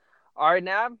All right,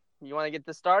 Nab, you want to get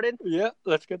this started? Yeah,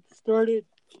 let's get started.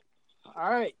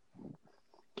 All right.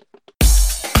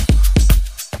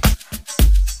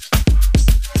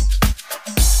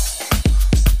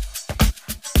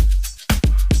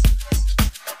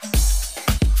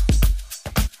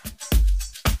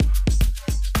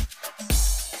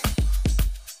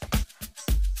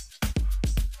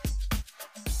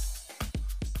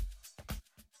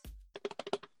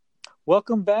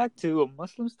 Welcome back to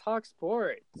Muslims Talk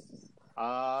Sports.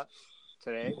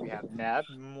 Today we have Nab,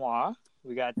 moi,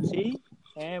 we got T,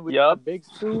 and we got Big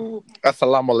Sue.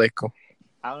 Assalamu alaikum.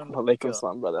 Alaikum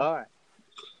salam, brother. All right.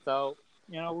 So,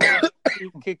 we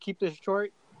could keep this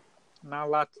short. Not a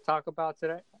lot to talk about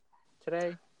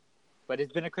today, but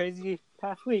it's been a crazy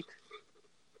past week.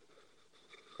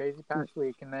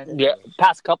 And then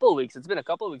Past couple of weeks. It's been a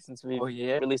couple of weeks since we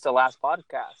released our last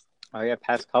podcast. Oh yeah,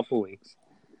 past couple weeks.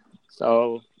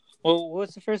 So,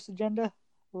 what's the first agenda?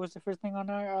 What was the first thing on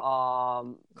our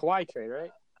Kawhi trade,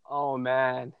 right? Oh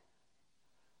man,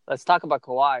 let's talk about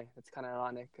Kawhi. It's kind of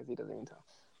ironic because he doesn't even talk.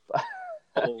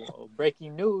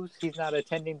 Breaking news: he's not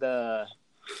attending the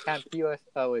Camp US.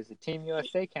 Oh, is it Team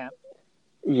USA camp?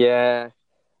 Yeah.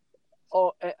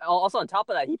 Oh, also on top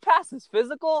of that, he passed his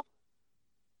physical.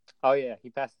 Oh yeah, he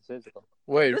passed his physical.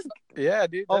 Wait, yeah,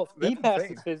 dude. He passed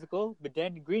his physical, but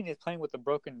Danny Green is playing with a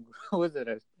broken. Was it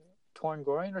a torn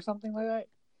groin or something like that?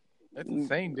 That's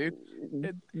insane, dude.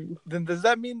 Then does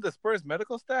that mean the Spurs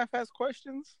medical staff has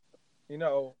questions?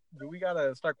 Do we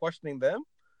gotta start questioning them?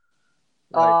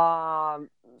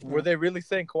 Were they really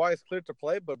saying Kawhi is cleared to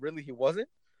play, but really he wasn't?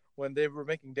 When they were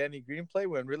making Danny Green play,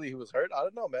 when really he was hurt? I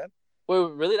don't know, man.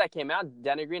 Wait, really? That came out?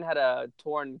 Danny Green had a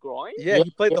torn groin? Yeah, he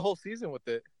played the whole season with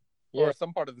it. Yeah. Or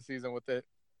some part of the season with it.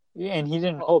 Yeah, and he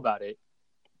didn't know about it.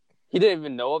 He didn't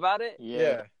even know about it?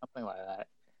 Yeah. Something like that.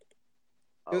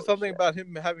 It was something about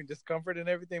him having discomfort and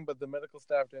everything, but the medical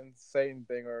staff didn't say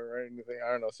anything or anything.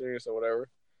 I don't know, serious or whatever.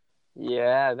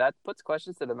 Yeah, that puts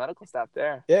questions to the medical staff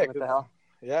there. Yeah, what the hell?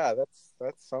 Yeah, that's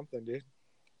something, dude.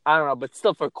 I don't know, but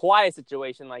still, for Kawhi's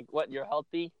situation, you're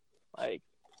healthy? I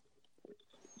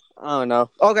don't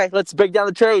know. Okay, let's break down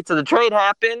the trade. So the trade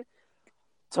happened.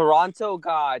 Toronto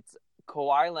got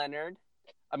Kawhi Leonard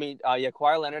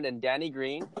and Danny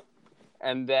Green.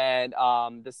 And then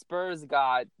the Spurs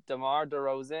got DeMar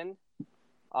DeRozan.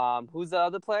 Who's the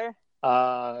other player?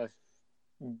 Was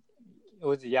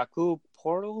it Jakob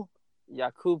Poeltl?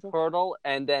 Jakob Poeltl,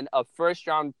 and then a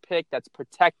first-round pick that's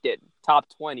protected, top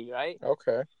 20, right?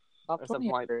 Okay. Top 20.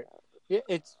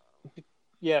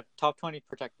 Top 20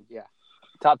 protected, yeah.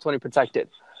 Top 20 protected.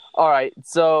 All right,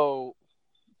 so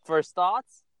first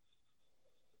thoughts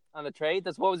on the trade?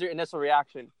 What was your initial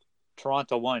reaction?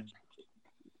 Toronto won.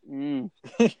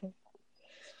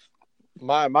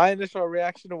 My initial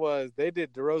reaction was they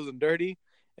did DeRozan dirty,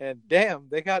 and damn,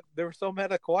 they were so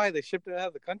mad at Kawhi they shipped it out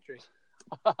of the country.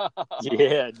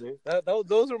 Yeah, dude.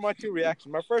 Those were my two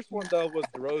reactions. My first one though was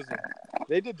DeRozan.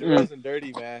 They did DeRozan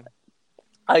dirty, man.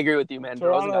 I agree with you, man.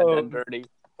 DeRozan got done dirty.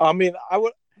 I mean, I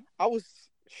was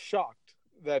shocked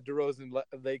that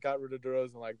they got rid of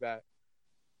DeRozan like that,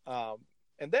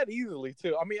 and that easily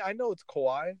too. I mean, I know it's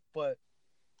Kawhi, but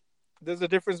there's a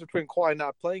difference between Kawhi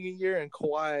not playing a year and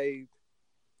Kawhi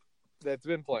that's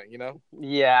been playing,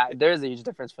 Yeah, there's a huge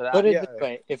difference for that. Put it this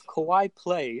way, if Kawhi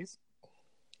plays,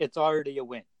 it's already a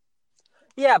win.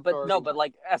 Yeah, but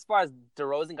as far as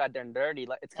DeRozan got done dirty,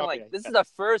 it's kind of this is the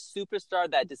first superstar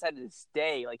that decided to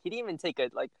stay. He didn't even take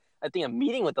a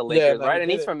meeting with the Lakers, right?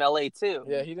 And he's from LA too.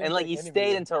 Yeah, he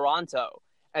stayed in Toronto.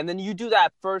 And then you do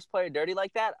that first player dirty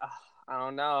like that? I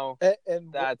don't know.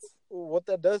 And what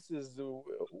that does is,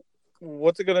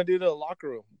 what's it gonna do to the locker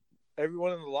room?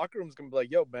 Everyone in the locker room is gonna be like,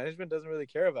 "Yo, management doesn't really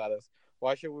care about us.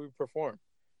 Why should we perform?"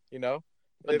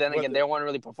 But then again, they weren't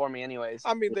really performing anyways.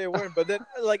 I mean, they weren't, but then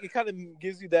it kind of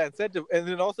gives you that incentive, and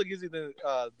it also gives you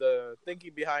the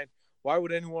thinking behind why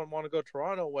would anyone want to go to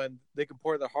Toronto when they can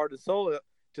pour their heart and soul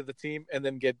to the team and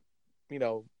then get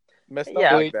messed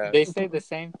up like that. They say the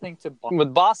same thing to Boston.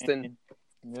 With Boston.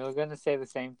 They're gonna say the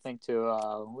same thing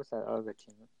to what's that other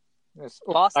team?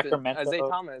 Boston, Sacramento. Isaiah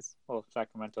Thomas. Well,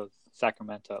 Sacramento,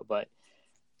 but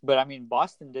I mean,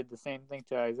 Boston did the same thing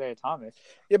to Isaiah Thomas.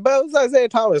 Yeah, but it was Isaiah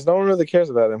Thomas. No one really cares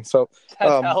about him. So,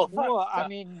 I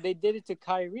mean, they did it to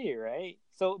Kyrie, right?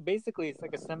 So basically, it's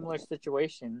like a similar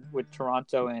situation with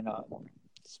Toronto and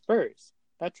Spurs.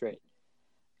 That's right.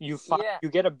 You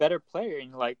get a better player,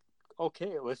 and you're like,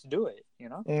 okay, let's do it.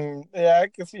 Yeah, I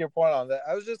can see your point on that.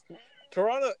 I was just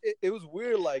Toronto. It was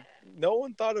weird. No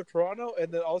one thought of Toronto,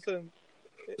 and then all of a sudden,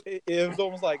 it was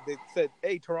almost like they said,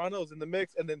 "Hey, Toronto's in the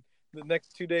mix," and then the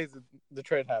next 2 days the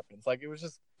trade happens. It was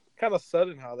just kind of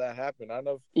sudden how that happened. I don't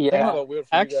know if Yeah. that felt weird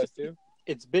for you guys too.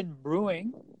 It's been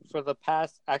brewing for the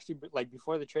past, actually, like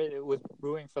before the trade, it was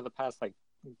brewing for the past like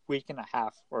week and a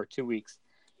half or 2 weeks.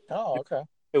 Oh, okay.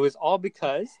 It was all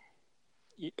because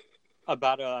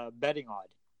about a betting odd.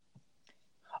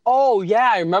 Oh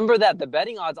yeah, I remember that the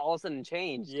betting odds all of a sudden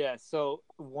changed. Yeah, so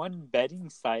one betting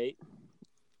site,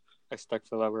 I stuck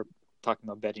for that we're talking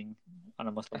about betting on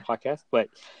a Muslim podcast, but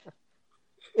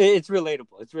it's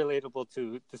relatable. It's relatable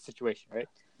to the situation, right?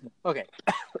 Okay,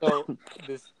 so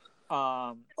this,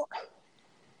 I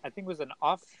think it was an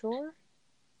offshore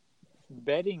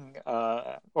betting,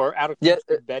 or out of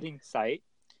country betting site.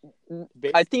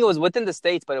 I think it was within the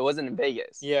States, but it wasn't in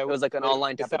Vegas. Yeah, it was like an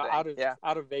online type of thing.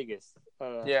 Out of Vegas,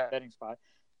 betting spot.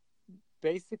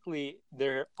 Basically,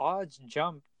 their odds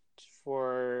jumped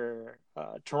for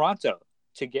Toronto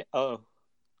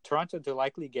to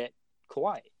likely get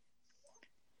Kawhi.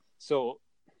 So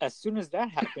as soon as that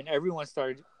happened, everyone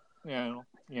started,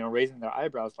 raising their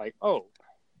eyebrows, like, "Oh,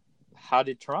 how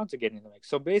did Toronto get in the mix?"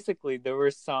 So basically, there were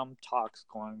some talks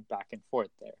going back and forth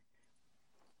there.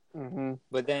 Mm-hmm.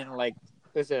 But then, like,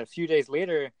 there's a few days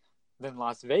later, then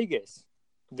Las Vegas,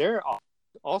 their odds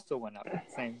also went up.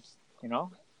 Same,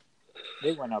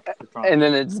 they went up. And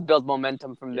then it's built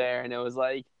momentum from there, and it was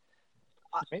like,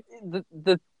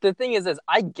 the thing is,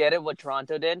 I get it what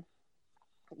Toronto did,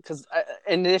 because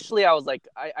initially I was like,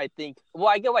 I think, well,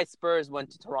 I get why Spurs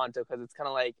went to Toronto, because it's kind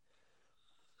of like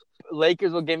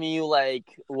Lakers were giving you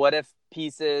like what if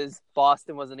pieces,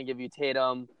 Boston was going to give you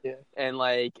Tatum,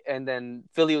 and then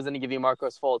Philly was going to give you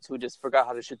Marcus Fultz, who just forgot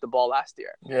how to shoot the ball last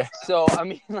year. Yeah. So I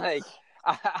mean, like,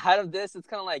 out of this, it's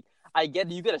kind of like, I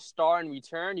get you get a star in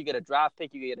return, you get a draft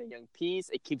pick, you get a young piece.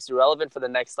 It keeps you relevant for the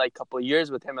next like couple of years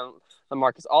with him and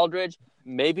LaMarcus Aldridge.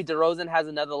 Maybe DeRozan has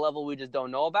another level we just don't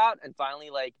know about, and finally,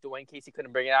 like, Dwayne Casey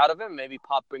couldn't bring it out of him. Maybe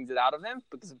Pop brings it out of him,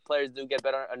 because players do get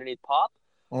better underneath Pop.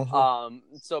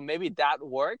 Mm-hmm. So maybe that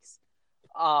works.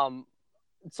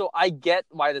 So I get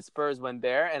why the Spurs went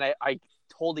there, and I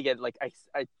totally get, like,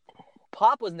 I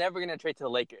Pop was never going to trade to the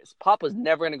Lakers. Pop was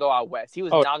never going to go out west. He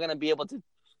was not going to be able to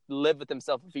live with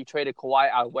himself if he traded Kawhi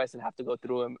out west and have to go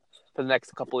through him for the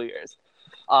next couple of years.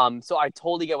 So I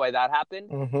totally get why that happened.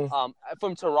 Mm-hmm.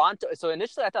 From Toronto, so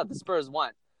initially I thought the Spurs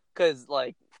won, because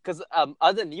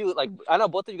other than you, like, I know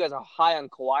both of you guys are high on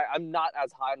Kawhi. I'm not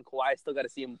as high on Kawhi. I still got to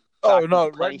see him. Oh no!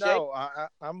 Right now,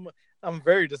 I'm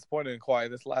very disappointed in Kawhi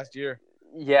this last year.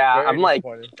 Yeah, I'm like,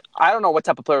 I don't know what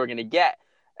type of player we're gonna get,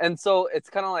 and so it's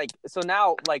kind of like, so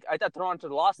now, like, I thought Toronto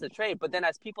lost the trade, but then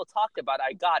as people talked about it,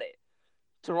 I got it.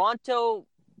 Toronto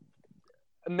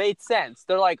made sense.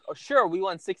 They're like, oh, sure, we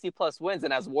won 60+ wins,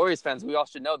 and as Warriors fans, we all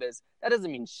should know this. That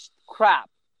doesn't mean crap,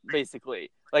 basically.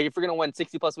 Like, if you're gonna win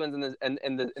 60+ wins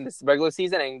in this regular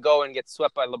season and go and get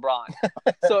swept by LeBron,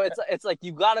 so it's like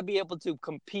you got to be able to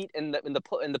compete in the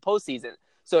postseason.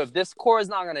 So if this core is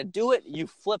not gonna do it, you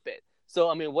flip it. So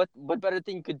I mean, what better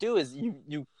thing you could do is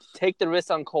you take the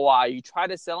risk on Kawhi, you try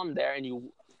to sell him there, and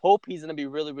you hope he's gonna be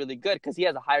really, really good, because he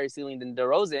has a higher ceiling than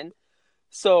DeRozan.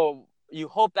 So you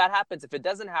hope that happens. If it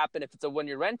doesn't happen, if it's a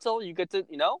one-year rental, you get to,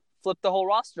 flip the whole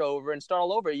roster over and start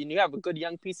all over. You have a good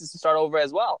young pieces to start over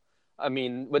as well. I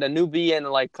mean, with a newbie and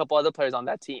like a couple other players on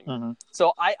that team. Mm-hmm.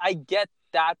 So I get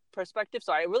that perspective.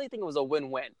 So I really think it was a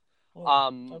win-win.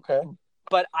 Okay.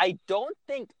 But I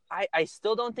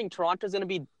still don't think Toronto's going to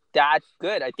be that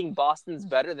good. I think Boston's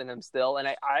better than him still. And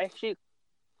I actually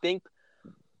think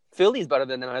Philly's better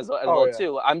than them as well,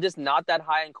 too. I'm just not that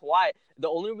high on Kawhi. The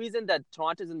only reason that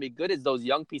Toronto's going to be good is those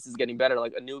young pieces getting better,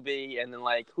 like Anunoby, and then,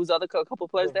 like, who's the other couple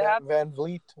players they have? Van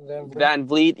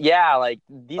Vliet. Yeah, like,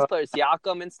 these players,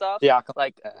 Siakam and stuff. Siakam.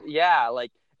 Like,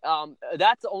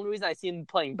 that's the only reason I see him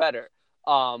playing better.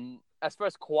 As far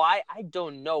as Kawhi, I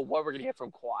don't know what we're going to get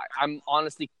from Kawhi. I'm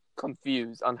honestly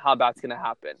confused on how that's going to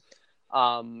happen.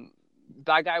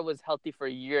 That guy was healthy for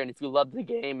a year, and if you love the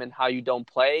game and how you don't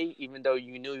play, even though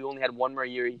you knew you only had one more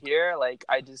year here, like,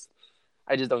 I just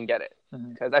don't get it,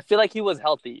 because I feel like he was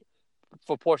healthy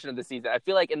for a portion of the season. I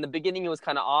feel like in the beginning he was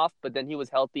kind of off, but then he was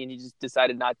healthy and he just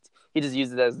decided he just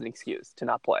used it as an excuse to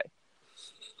not play.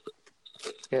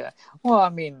 Yeah. Well, I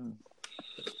mean,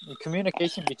 the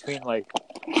communication between, like,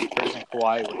 Spurs and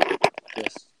Kawhi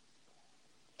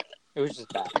was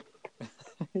just bad.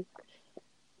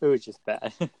 It was just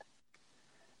bad.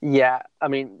 Yeah, I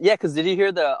mean, because did you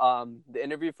hear the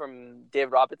interview from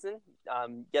Dave Robinson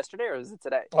yesterday, or was it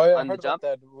today? Oh yeah, on I heard the Jump?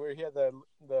 about that, where he had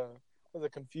was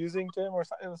it confusing to him or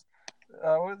something? It was,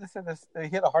 what did they say? This,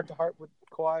 he had a heart-to-heart with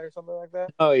Kawhi or something like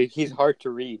that. Oh, he's hard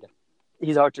to read.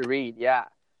 He's hard to read. Yeah,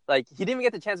 like, he didn't even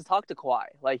get the chance to talk to Kawhi.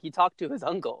 Like, he talked to his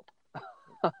uncle.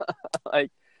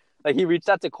 Like, Like he reached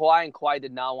out to Kawhi, and Kawhi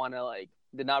did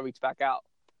not reach back out.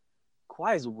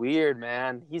 Kawhi's weird,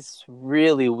 man. He's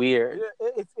really weird. Yeah,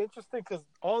 it's interesting because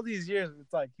all these years,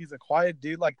 it's like he's a quiet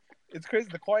dude. Like it's crazy.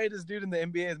 The quietest dude in the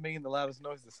NBA is making the loudest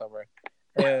noise this summer,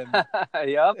 and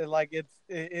Yep. and like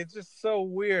it's just so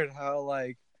weird how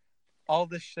like all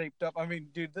this shaped up. I mean,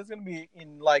 dude, there's gonna be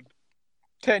in like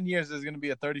 10 years. There's gonna be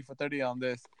a 30 for 30 on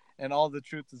this, and all the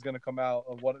truth is gonna come out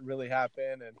of what really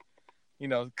happened. And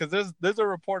because there's a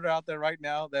reporter out there right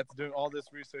now that's doing all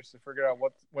this research to figure out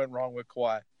what went wrong with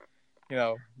Kawhi.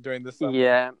 During this summer.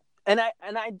 Yeah, and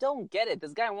I don't get it.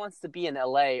 This guy wants to be in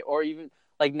LA, or even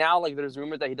like now, like there's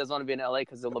rumors that he doesn't want to be in LA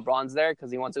because LeBron's there because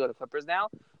he wants to go to Clippers now.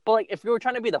 But like, if you were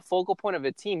trying to be the focal point of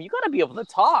a team, you got to be able to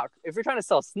talk. If you're trying to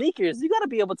sell sneakers, you got to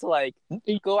be able to like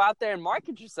go out there and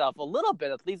market yourself a little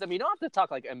bit at least. I mean, you don't have to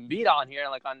talk like Embiid on here,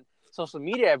 like on social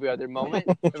media every other moment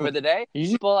every other day.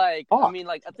 But like, I mean,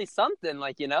 like at least something,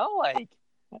 like like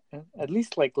at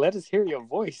least like let us hear your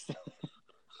voice.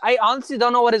 I honestly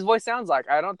don't know what his voice sounds like.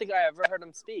 I don't think I ever heard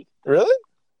him speak. Really?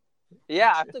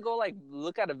 Yeah, I have to go like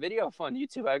look at a video on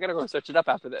YouTube. I gotta go search it up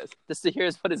after this just to hear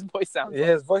what his voice sounds like.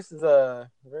 Yeah, his voice is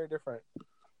very different.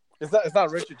 It's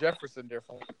not Richard Jefferson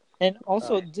different. And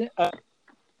also,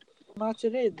 out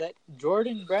today that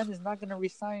Jordan Brand is not going to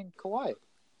resign Kawhi.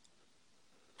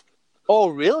 Oh,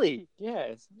 really?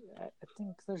 Yes, I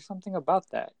think there's something about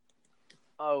that.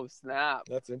 Oh, snap!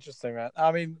 That's interesting, man.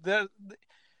 I mean,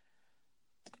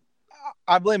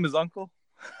 I blame his uncle.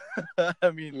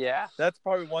 I mean, yeah, that's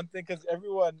probably one thing because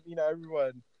everyone,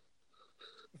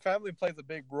 family plays a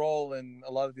big role in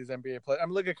a lot of these NBA players. I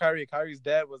mean, look at Kyrie. Kyrie's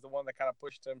dad was the one that kind of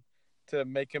pushed him to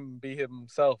make him be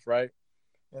himself, right?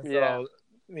 And so,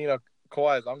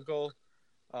 Kawhi's uncle.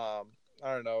 I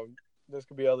don't know. There's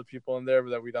could be other people in there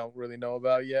that we don't really know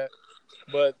about yet,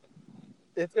 but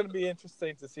it's going to be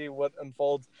interesting to see what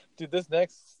unfolds. Dude, this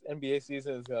next NBA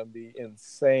season is going to be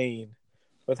insane.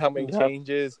 With how many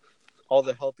changes, all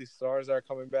the healthy stars are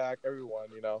coming back, everyone,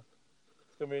 it's going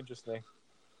to be interesting.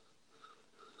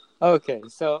 Okay,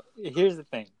 so here's the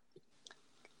thing.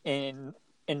 In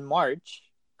March,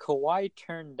 Kawhi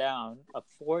turned down a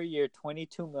 4-year,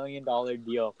 $22 million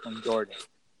deal from Jordan.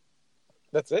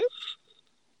 That's it?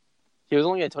 He was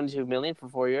only at $22 million for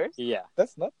 4 years? Yeah.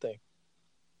 That's nothing.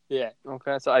 Yeah.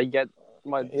 Okay, so I get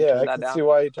I can see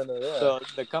why he turned it down. So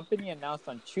the company announced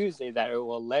on Tuesday that it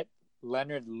will let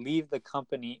Leonard leave the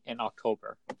company in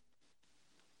October.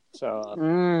 So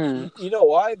you know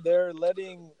why they're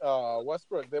letting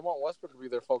Westbrook? They want Westbrook to be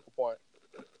their focal point.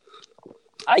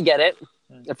 I get it.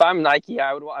 If I'm Nike,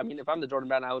 if I'm the Jordan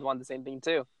Brand, I would want the same thing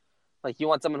too. Like you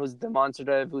want someone who's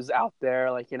demonstrative, who's out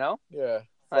there, like Yeah.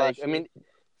 Like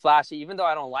flashy. Even though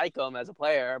I don't like him as a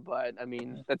player, but I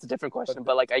mean that's a different question.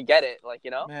 But like I get it, like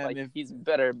man, he's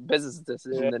better business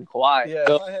decision than Kawhi. Yeah,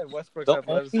 if I had Westbrook's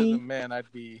athleticism, man,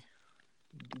 I'd be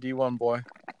D1 boy.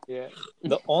 Yeah.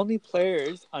 The only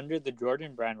players under the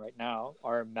Jordan Brand right now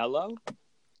are Melo,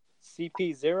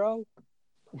 CP0,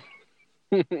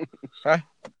 a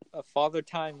Father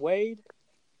Time Wade.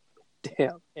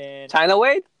 Damn. And China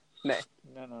Wade? No.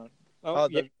 Oh,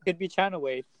 yeah, it could be China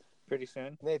Wade pretty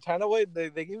soon. China Wade, they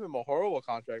gave him a horrible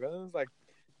contract. It was like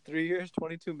 3 years,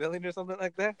 $22 million or something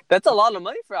like that. That's a lot of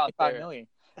money for out there. $5 million.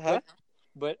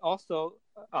 But also,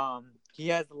 he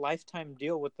has a lifetime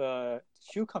deal with the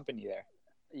shoe company there.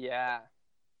 Yeah.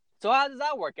 So how does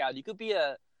that work out? You could be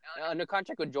under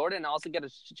contract with Jordan and also get a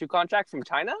shoe contract from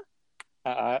China?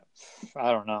 I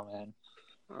don't know, man.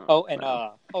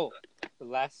 The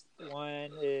last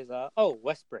one is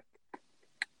Westbrook.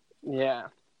 Yeah.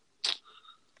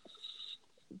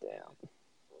 Damn.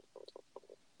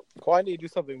 Kawhi need to do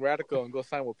something radical and go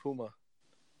sign with Puma.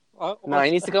 No,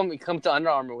 he needs to come to Under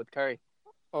Armour with Curry.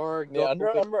 Or Under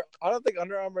Armour. I don't think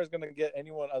Under Armour is going to get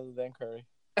anyone other than Curry.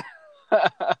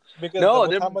 Because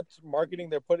how much marketing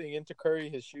they're putting into Curry,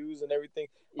 his shoes and everything.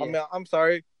 Yeah. I mean, I'm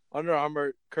sorry. Under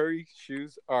Armour Curry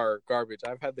shoes are garbage.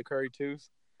 I've had the Curry 2s.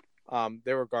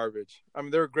 They were garbage. I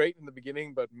mean, they were great in the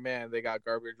beginning, but man, they got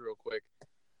garbage real quick.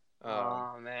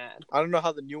 Oh man. I don't know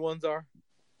how the new ones are.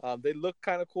 They look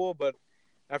kind of cool, but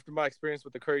after my experience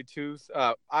with the Curry 2s,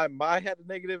 I had a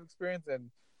negative experience, and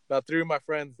about 3 of my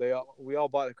friends, we all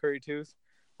bought the Curry 2s.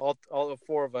 All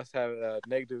 4 of us have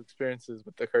negative experiences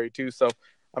with the Curry 2s, so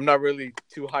I'm not really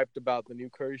too hyped about the new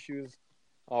Curry shoes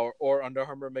or Under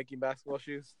Armour making basketball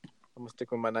shoes. I'm gonna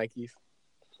stick with my Nikes.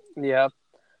 Yeah,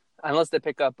 unless they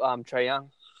pick up Trae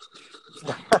Young.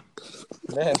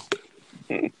 Man.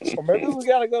 Or maybe we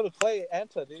gotta go to Clay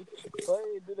Anta, dude.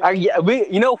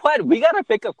 You know what? We gotta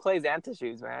pick up Clay's Anta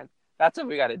shoes, man. That's what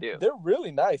we gotta do. They're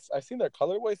really nice. I've seen their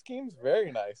colorway schemes.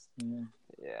 Very nice.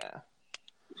 Yeah.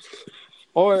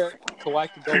 Or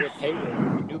Kawhi could go with Hayward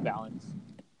and New Balance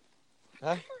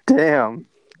Damn.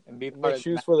 and be part Make of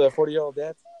shoes for the 40-year-old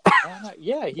dads. Why not?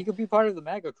 Yeah, he could be part of the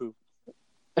MAGA crew.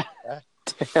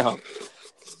 Damn.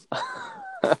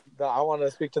 I want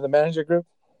to speak to the manager group.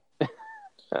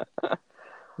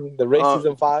 The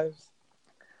racism fives.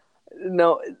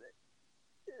 No.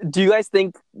 Do you guys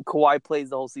think Kawhi plays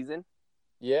the whole season?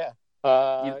 Yeah.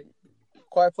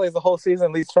 Kawhi plays the whole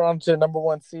season, leads Toronto to number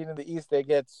 1 seed in the East. They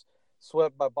get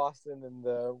swept by Boston in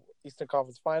the Eastern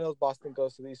Conference Finals. Boston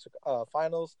goes to the Eastern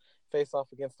Finals, face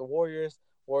off against the Warriors.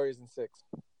 Warriors in 6.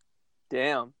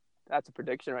 Damn. That's a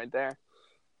prediction right there.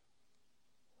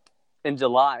 In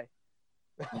July.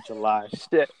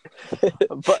 Shit.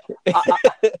 But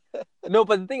no,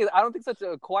 but the thing is, I don't think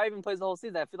Kawhi even plays the whole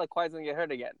season. I feel like Kawhi's gonna get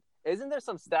hurt again. Isn't there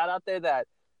some stat out there that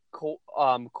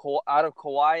out of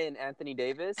Kawhi and Anthony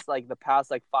Davis, like the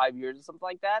past 5 years or something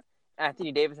like that,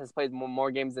 Anthony Davis has played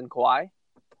more games than Kawhi?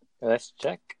 Let's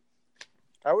check.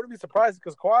 I wouldn't be surprised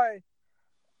because Kawhi,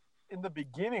 in the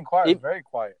beginning, was very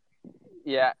quiet.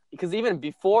 Yeah, because even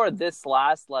before this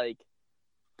last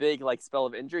big spell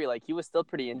of injury, he was still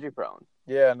pretty injury prone.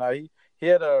 Yeah, no, he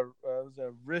had it was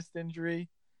a wrist injury.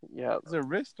 Yeah, was it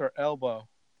wrist or elbow?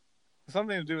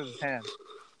 Something to do with his hand.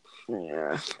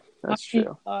 Yeah, that's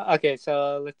true. Okay,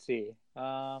 so let's see.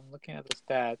 Looking at the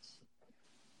stats.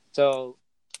 So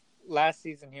last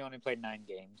season he only played 9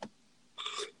 games.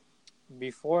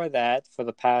 Before that, for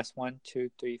the past 1, 2,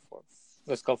 3, 4,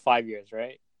 let's go 5 years,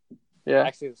 right? Yeah.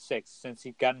 Actually, it's 6 since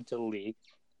he got into the league.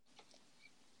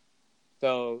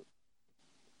 So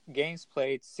games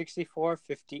played 64,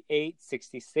 58,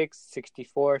 66,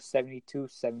 64, 72,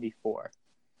 74.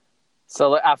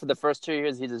 So after the first 2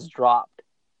 years, he just dropped.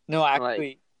 No,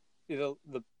 actually,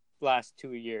 the last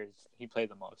 2 years he played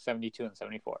the most, 72 and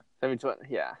 74. 72,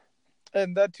 yeah.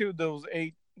 And that too, those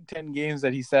 8-10 games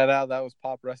that he sat out, that was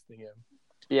Pop resting him.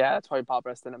 Yeah, that's why Pop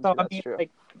rested him. So, that's true.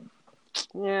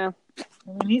 Yeah.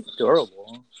 I mean, he's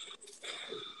durable.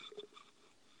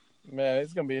 Man,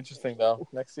 it's gonna be interesting though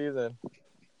next season.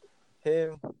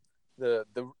 Him, the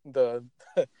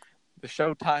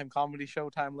Showtime comedy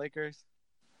Showtime Lakers.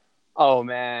 Oh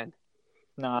man,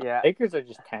 yeah. Lakers are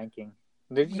just tanking.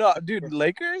 No, dude,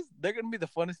 Lakers, they're gonna be the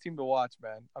funnest team to watch,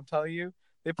 man. I'm telling you,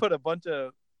 they put a bunch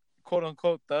of quote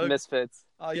unquote thugs, misfits.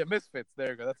 Oh yeah, misfits.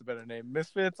 There you go. That's a better name.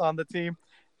 Misfits on the team,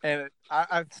 and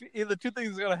I either two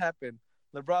things are gonna happen.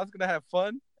 LeBron's gonna have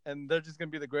fun, and they're just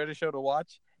gonna be the greatest show to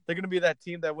watch. They're gonna be that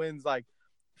team that wins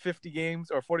 50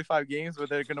 games or 45 games, where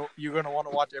you're gonna want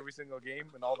to watch every single game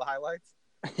and all the highlights.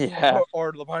 Yeah.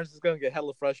 Or LeBron's just gonna get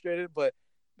hella frustrated. But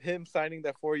him signing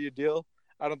that 4-year deal,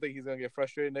 I don't think he's gonna get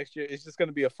frustrated next year. It's just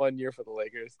gonna be a fun year for the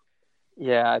Lakers.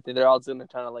 Yeah, I think they're all gonna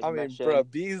try to I mean, bro,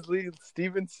 Beasley,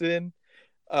 Stevenson,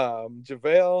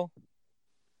 JaVale.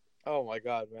 Oh my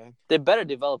God, man! They better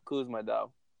develop Kuzma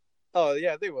though. Oh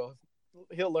yeah, they will.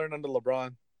 He'll learn under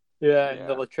LeBron. Yeah, and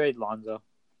they'll trade Lonzo.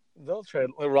 They'll trade.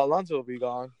 Lonzo will be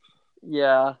gone.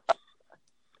 Yeah.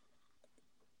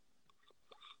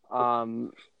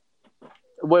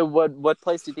 What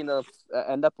place do you think they'll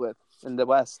end up with in the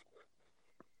West?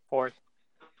 Fourth.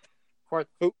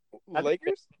 Who?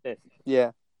 Lakers?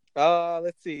 Yeah.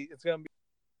 Let's see. It's gonna be.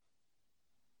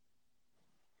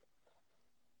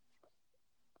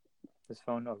 His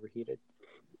phone overheated.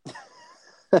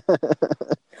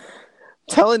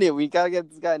 Telling you, we gotta get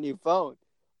this guy a new phone.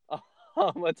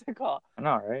 What's it called? I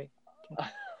know, right?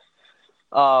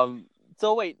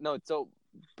 So wait, no. So,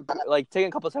 taking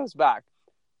a couple steps back.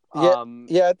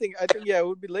 Yeah. I think it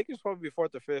would be Lakers probably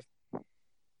 4th or 5th.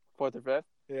 4th or 5th.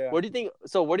 Yeah. Where do you think?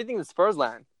 So, where do you think the Spurs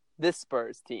land? This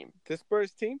Spurs team.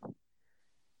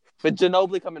 With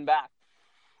Ginobili coming back.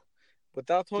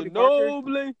 Without Tony Parker.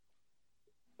 Ginobili.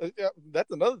 Yeah,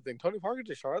 that's another thing. Tony Parker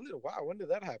to Charlotte. Wow, when did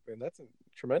that happen? That's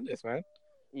tremendous, man.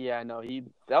 Yeah, no,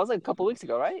 that was a couple weeks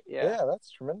ago, right? Yeah,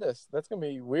 that's tremendous. That's gonna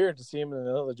be weird to see him in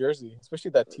another jersey,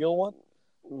 especially that teal one.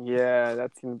 Yeah,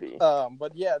 that's gonna be.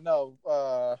 But yeah, no.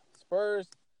 Spurs.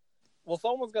 Well,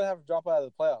 someone's gonna have to drop out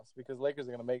of the playoffs because Lakers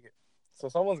are gonna make it. So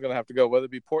someone's gonna have to go, whether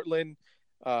it be Portland.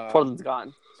 Portland's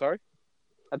gone. Sorry?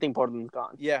 I think Portland's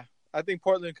gone. Yeah, I think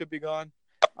Portland could be gone.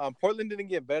 Portland didn't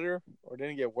get better or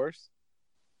didn't get worse.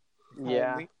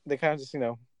 Yeah, they kind of just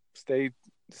stayed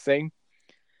the same.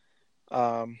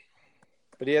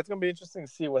 But yeah, it's gonna be interesting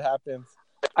to see what happens.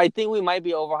 I think we might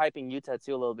be overhyping Utah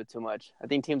too a little bit too much. I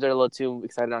think teams are a little too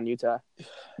excited on Utah.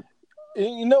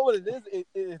 You know what it is?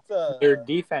 It's their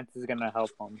defense is gonna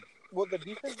help them. Well, the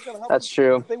defense is gonna help. That's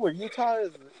true. The thing with Utah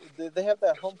is they have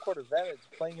that home court advantage,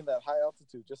 playing in that high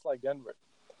altitude, just like Denver.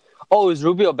 Oh, is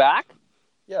Rubio back?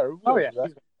 Yeah, Rubio. Oh yeah.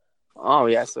 Back. Oh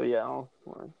yeah. So yeah,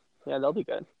 yeah, they'll be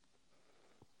good.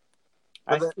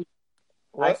 I But see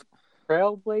what?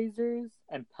 Trailblazers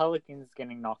and Pelicans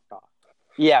getting knocked off.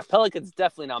 Yeah, Pelicans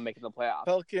definitely not making the playoffs.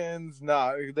 Pelicans,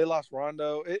 nah, they lost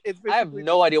Rondo. It's I have basically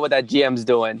no idea what that GM's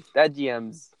doing. That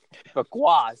GM's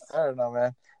bakwas. I don't know,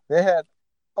 man. They had,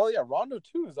 oh yeah, Rondo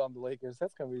too is on the Lakers.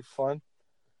 That's gonna be fun,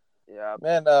 Yeah.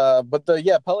 man. But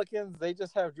Pelicans, they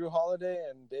just have Drew Holiday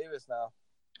and Davis now.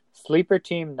 Sleeper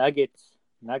team Nuggets.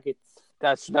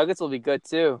 That Nuggets will be good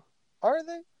too. Are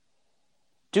they?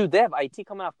 Dude, they have IT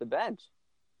coming off the bench.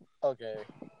 Okay.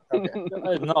 Okay.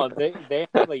 No, they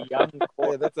have a young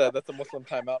core. Hey, that's a Muslim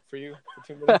timeout for you for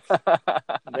 2 minutes.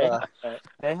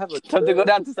 They have a Time to go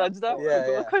down to Suds though?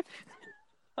 Yeah.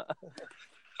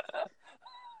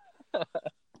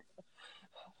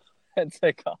 It's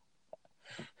like,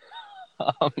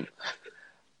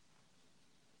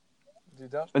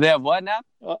 they have what now?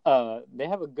 they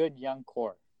have a good young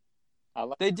core. I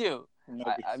like They do.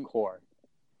 Nuggets core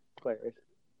players.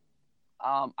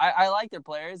 I like their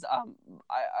players. I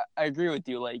agree with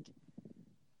you. Like,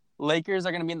 Lakers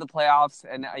are going to be in the playoffs,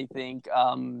 and I think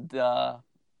the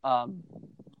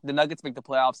Nuggets make the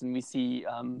playoffs, and we see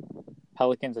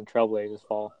Pelicans and Trailblazers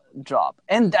fall. drop.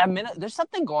 And there's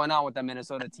something going on with that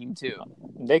Minnesota team too.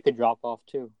 They could drop off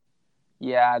too.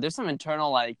 Yeah, there's some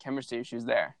internal chemistry issues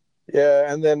there.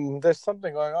 Yeah, and then there's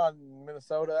something going on in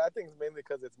Minnesota. I think it's mainly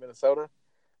because it's Minnesota.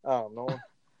 I don't know.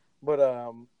 But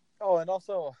and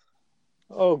also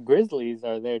Grizzlies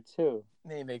are there too.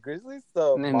 Grizzlies.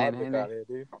 So Nay. got here,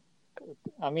 dude.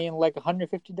 I mean, like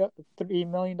 $153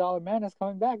 million man is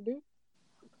coming back, dude.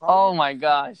 Oh my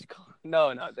gosh.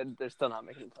 No, they're still not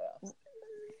making the playoffs.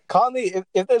 Conley,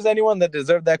 if there's anyone that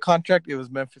deserved that contract, it was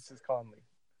Memphis's Conley.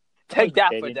 Take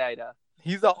that for data.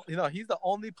 He's the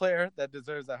only player that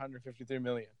deserves that $153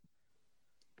 million.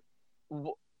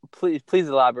 Please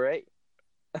elaborate.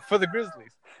 For the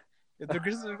Grizzlies. If the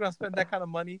Grizzlies are gonna spend that kind of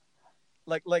money,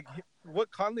 like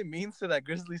what Conley means to that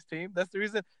Grizzlies team, that's the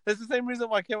reason. That's the same reason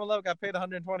why Kevin Love got paid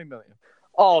 $120 million.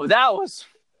 Oh, that was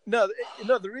The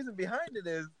reason behind it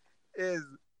is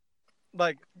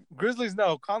like Grizzlies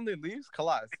know Conley leaves,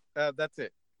 Kalas. That's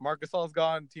it. Marc Gasol's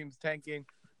gone. Team's tanking.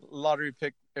 Lottery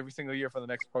pick every single year for the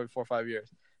next probably 4 or 5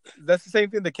 years. That's the same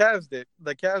thing the Cavs did.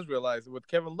 The Cavs realized with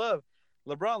Kevin Love,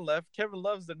 LeBron left. Kevin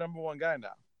Love's the number one guy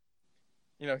now.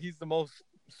 He's the most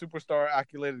superstar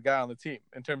accoladed guy on the team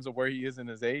in terms of where he is in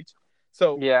his age.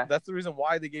 So that's the reason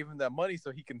why they gave him that money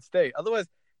so he can stay. Otherwise,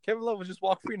 Kevin Love would just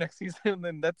walk free next season, and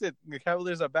then that's it. The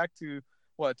Cavaliers are back to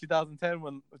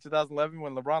 2011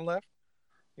 when LeBron left.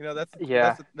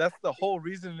 That's the whole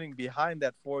reasoning behind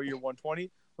that 4-year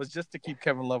 120 was just to keep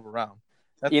Kevin Love around.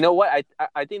 You know what?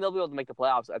 I think they'll be able to make the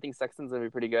playoffs. I think Sexton's gonna be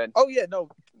pretty good. Oh yeah, no,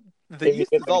 the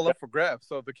East is all up for grabs.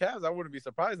 So the Cavs, I wouldn't be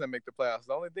surprised they make the playoffs.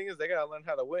 The only thing is they gotta learn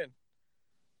how to win,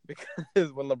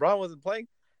 because when LeBron wasn't playing,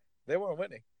 they weren't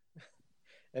winning.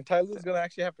 And Ty Lue's gonna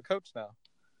actually have to coach now.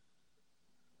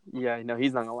 Yeah, no,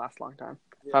 he's not gonna last a long time.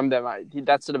 Yeah.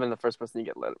 That should have been the first person to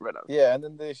get rid of. Yeah, and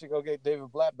then they should go get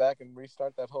David Blatt back and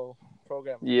restart that whole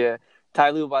program. Yeah,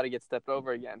 Ty Lue about to get stepped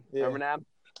over again. Yeah. Remember Nab?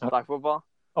 Black football.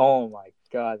 Oh my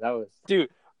god, that was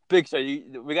Big Show.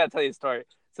 We gotta tell you a story.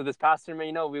 So this past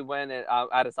tournament, we went at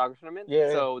a soccer tournament.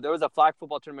 Yeah. So there was a flag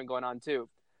football tournament going on too.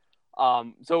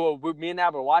 So me and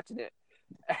Nab were watching it,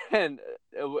 and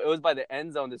it was by the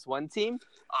end zone. This one team,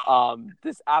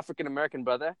 this African American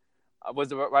brother was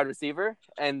the wide receiver,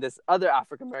 and this other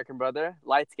African American brother,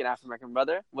 light skinned African American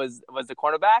brother, was the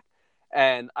cornerback.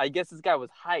 And I guess this guy was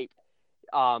hyped.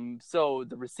 So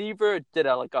the receiver did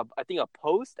a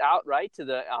post out right to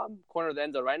the corner of the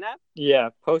end zone, right now?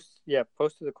 Post to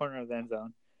the corner of the end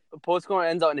zone. Post corner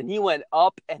end zone, and he went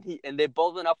up, and they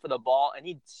both went up for the ball, and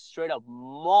he straight up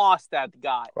mossed that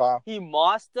guy. Wow. He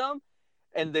mossed him,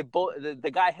 and the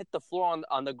guy hit the floor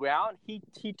on the ground.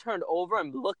 He turned over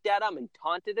and looked at him and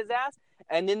taunted his ass,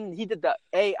 and then he did the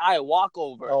AI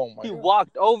walkover. Oh my! He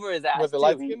walked over his ass. Was the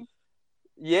light skin?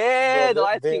 Yeah, the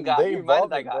light skin guy. He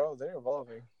reminded that guy. Bro, they're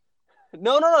evolving.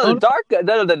 No, the dark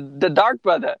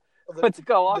brother.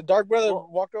 The dark brother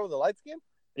walked over the light skin?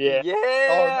 Yeah. Oh,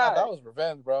 no, that was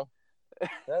revenge, bro.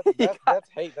 That's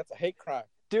hate. That's a hate crime.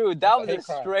 Dude, that was a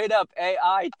straight up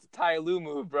AI Ty Lue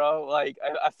move, bro. Like,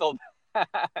 I felt bad.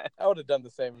 I would have done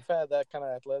the same. If I had that kind of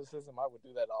athleticism, I would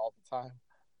do that all the time.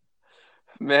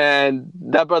 Man,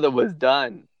 that brother was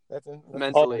done. That's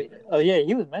mentally. Oh yeah,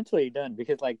 he was mentally done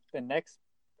because the next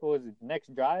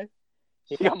drive,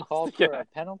 he got called for a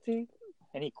penalty,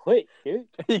 and he quit, dude.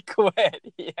 He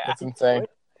quit. Yeah, that's insane.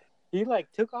 He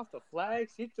took off the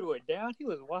flags. He threw it down. He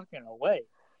was walking away.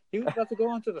 He was about to go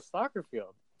onto the soccer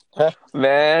field.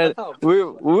 Man, we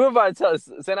were about to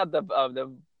send out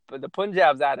the the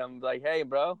Punjab's at him like, hey,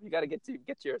 bro, you got to get to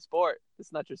your sport.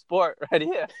 It's not your sport right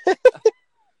here.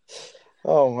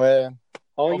 Oh man.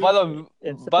 Oh, by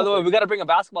the way, we got to bring a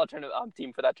basketball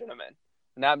team for that tournament.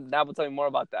 Now we'll tell you more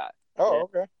about that. Oh,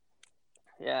 okay.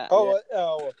 Yeah.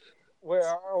 Where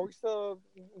are we still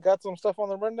got some stuff on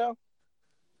the rundown?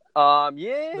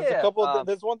 Yeah. There's a couple.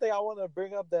 There's one thing I want to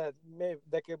bring up that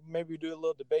could maybe do a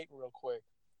little debate real quick.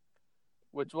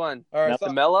 Which one? All right,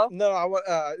 the Melo? No, I want.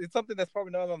 It's something that's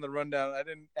probably not on the rundown. I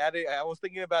didn't add it. I was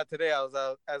thinking about it today. I was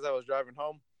out as I was driving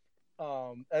home.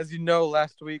 As you know,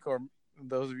 last week, or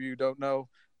those of you who don't know,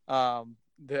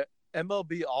 the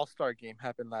MLB All-Star Game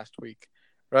happened last week,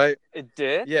 right? It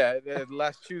did? Yeah,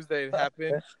 last Tuesday it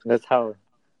happened. That's how.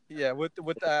 Yeah, with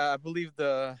I believe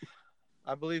the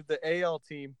AL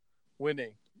team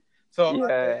winning. So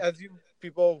as you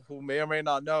people who may or may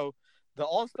not know, the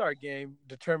All-Star Game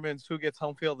determines who gets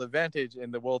home field advantage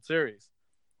in the World Series.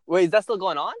 Wait, is that still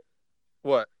going on?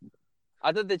 What?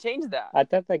 I thought they changed that. I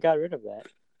thought they got rid of that.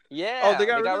 Yeah. Oh, they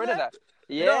got rid of that?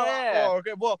 Yeah. Oh,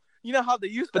 okay. Well, you know how they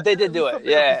used to. But they did do it.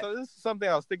 Yeah. So this is something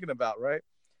I was thinking about, right?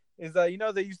 Is that,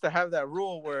 they used to have that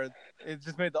rule where it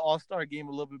just made the All-Star Game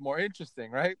a little bit more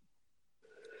interesting, right?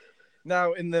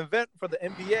 Now, in the event for the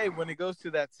NBA, when it goes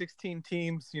to that 16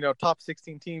 teams, top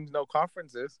 16 teams, no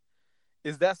conferences,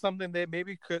 is that something they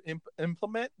maybe could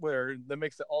implement where that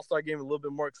makes the All-Star Game a little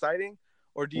bit more exciting?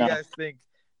 Or do you guys think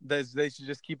that they should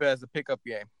just keep it as a pickup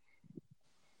game?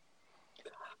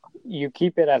 You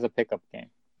keep it as a pickup game.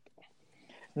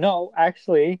 No,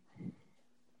 actually.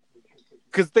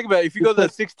 Because think about it. If you go to the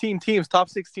 16 teams, top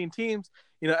 16 teams,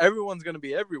 everyone's going to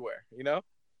be everywhere,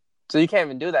 So you can't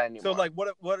even do that anymore. So, like,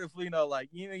 what if you know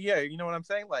what I'm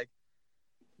saying? Like,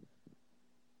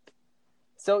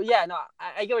 so, yeah, no,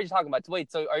 I get what you're talking about.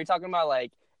 Wait, so are you talking about,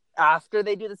 like, after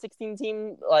they do the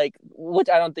 16-team, like, which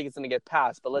I don't think it's going to get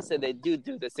passed, but let's say they do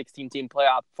the 16-team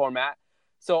playoff format.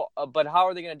 So, but how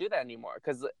are they going to do that anymore?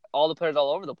 Because all the players are all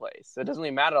over the place. So it doesn't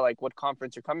really matter, like, what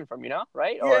conference you're coming from,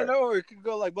 right? Yeah, no, it could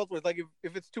go, like, both ways. Like,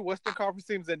 if it's two Western Conference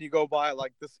teams, then you go by,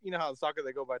 like, this, how in soccer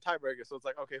they go by tiebreaker. So it's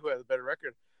like, okay, who has a better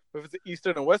record? But if it's an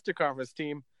Eastern and Western Conference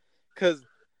team, because,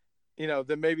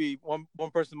 then maybe one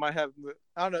person might have,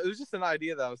 I don't know. It was just an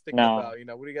idea that I was thinking about.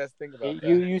 What do you guys think about that?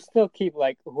 You still keep,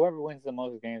 like, whoever wins the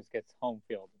most games gets home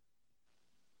field.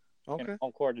 Okay.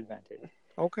 Home court advantage.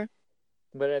 Okay.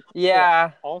 But at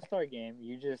the All-Star Game,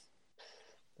 you just,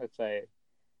 let's say,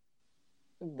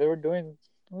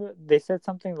 they said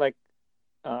something like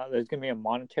there's going to be a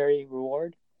monetary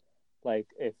reward. Like,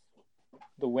 if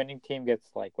the winning team gets,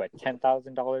 like, what,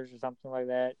 $10,000 or something like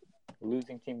that, the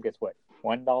losing team gets, what,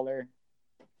 $1?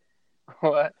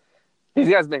 What? These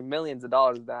guys make millions of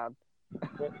dollars, Dad.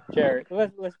 Charity.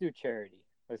 Let's do charity.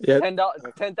 Yeah.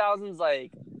 $10,000's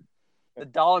like the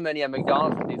dollar menu at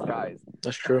McDonald's for these guys.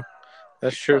 That's true.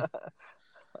 That's true.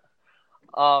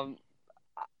 I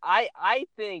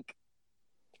think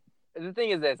the thing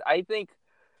is this. I think,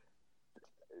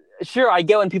 sure, I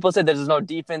get when people say there's no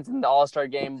defense in the All-Star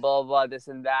Game, blah blah, this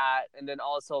and that, and then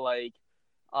also like,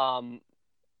 I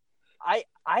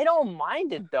don't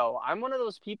mind it though. I'm one of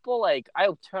those people, like,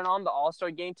 I'll turn on the All-Star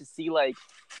Game to see like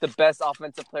the best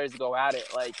offensive players go at it,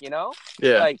 like, Yeah.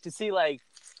 like to see like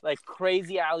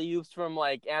crazy alley-oops from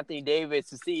like Anthony Davis,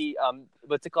 to see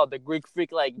what's it called, the Greek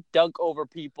Freak, like dunk over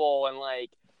people, and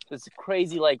like this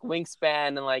crazy like wingspan,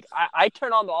 and like I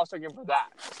turn on the All-Star Game for that.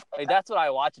 Like, that's what I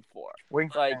watch it for.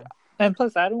 Wingspan. Like, and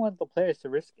plus, I don't want the players to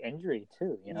risk injury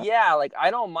too. Yeah, like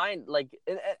I don't mind, like,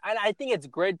 and I think it's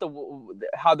great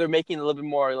how they're making it a little bit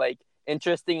more like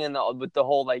interesting, and with the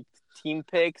whole like team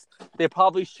picks. They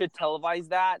probably should televise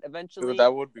that eventually.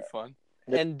 That would be fun.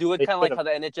 And do it kind of like how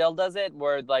the NHL does it,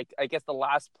 where like I guess the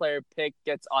last player pick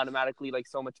gets automatically like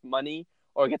so much money,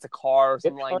 or gets a car or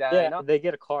something like that. Yeah, they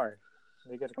get a car.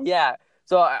 Yeah,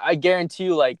 so I guarantee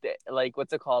you, like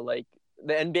what's it called, like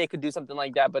the NBA could do something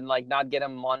like that, but like not get a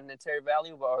monetary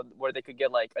value, or where they could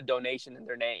get like a donation in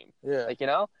their name. Yeah, like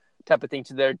type of thing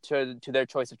to their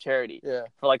choice of charity. Yeah,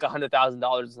 for like $100,000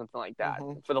 or something like that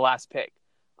for the last pick,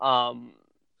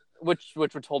 which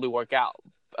would totally work out.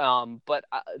 But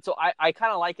so I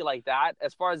kind of like it like that.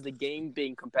 As far as the game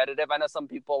being competitive, I know some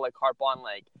people like harp on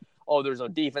like, oh, there's no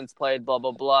defense played, blah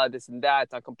blah blah, this and that.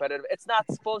 It's not competitive. It's not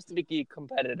supposed to be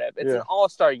competitive. It's an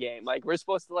all-star game. Like, we're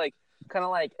supposed to like kind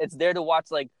of like, it's there to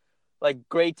watch like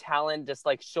great talent just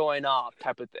like showing off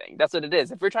type of thing. That's what it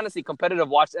is. If you're trying to see competitive,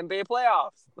 watch NBA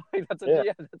playoffs. Like, that's what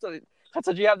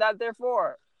you have that there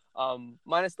for.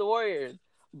 Minus the Warriors.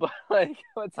 But like,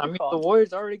 the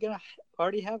Warriors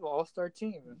already have an all-star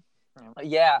team.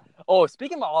 Yeah. Oh,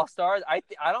 speaking of all-stars, I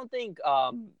don't think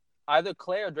either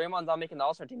Clay or Draymond's not making the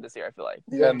all-star team this year, I feel like.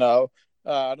 Yeah, no.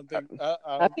 I don't think.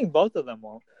 I think both of them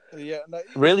won't. Yeah. No,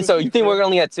 Really? So you think we're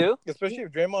only at 2? Especially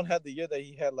if Draymond had the year that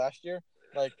he had last year.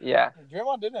 Like, Yeah,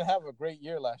 Draymond didn't have a great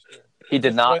year last year. he did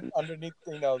just not. Went underneath,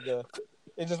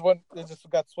 it just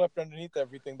got swept underneath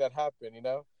everything that happened,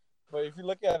 But if you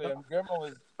look at it, Draymond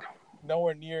was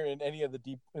nowhere near in any of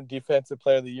the defensive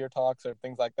player of the year talks or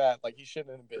things like that. Like, he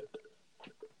shouldn't have been.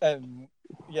 And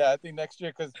yeah, I think next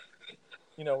year, because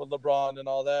with LeBron and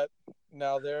all that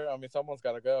now someone's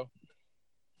got to go.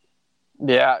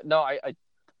 Yeah, no,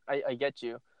 I get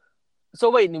you. So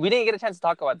wait, we didn't get a chance to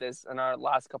talk about this in our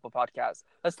last couple of podcasts.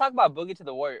 Let's talk about Boogie to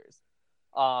the Warriors.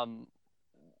 What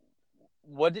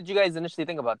did you guys initially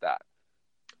think about that?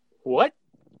 What?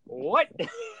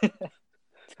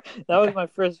 That was my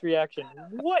first reaction.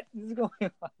 What is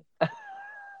going on?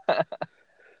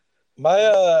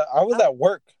 I was at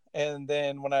work, and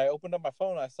then when I opened up my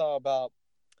phone, I saw about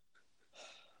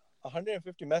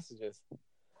 150 messages,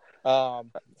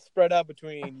 spread out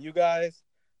between you guys,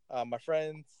 my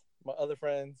friends, my other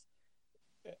friends,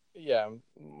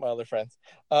 my other friends,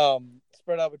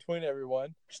 spread out between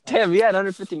everyone. Damn, you had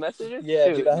 150 messages?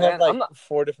 Yeah, dude, I have like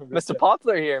 4 different. Mr.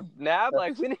 Popular here, Nab.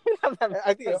 Like, we didn't have that.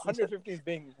 I think 150 is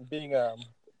being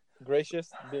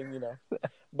gracious,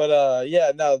 But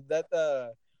yeah, no,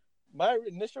 that my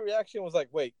initial reaction was like,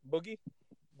 wait, boogie.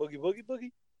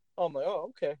 I'm like, oh,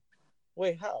 okay.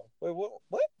 Wait, how? Wait,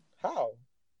 what? How?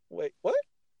 Wait, what?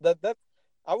 That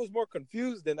I was more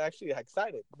confused than actually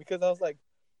excited, because I was like,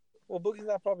 well, Boogie's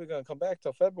not probably going to come back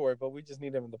till February, but we just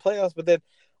need him in the playoffs. But then,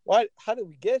 how did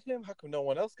we get him? How come no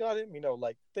one else got him?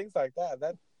 Like things like that.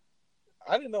 That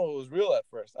I didn't know it was real at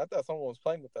first. I thought someone was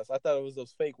playing with us. I thought it was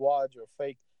those fake Woj or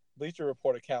fake Bleacher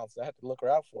Report accounts that I had to look her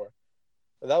out for.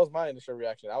 But that was my initial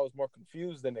reaction. I was more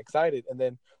confused than excited. And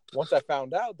then once I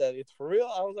found out that it's for real,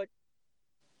 I was like,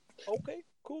 okay,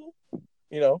 cool.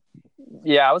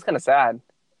 Yeah, I was kind of sad.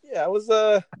 Yeah, I was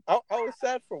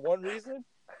sad for one reason,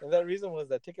 and that reason was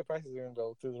that ticket prices are going to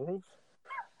go through the roof.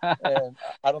 And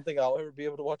I don't think I'll ever be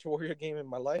able to watch a Warrior game in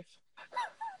my life.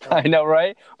 I know,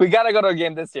 right? We got to go to a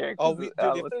game this year. Oh, dude,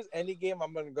 if there's any game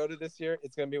I'm going to go to this year,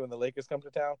 it's going to be when the Lakers come to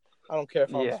town. I don't care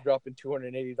if I'm just dropping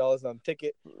 $280 on the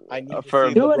ticket. I need to see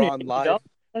LeBron live.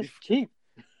 That's cheap.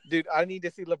 Dude, I need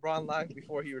to see LeBron live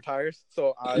before he retires.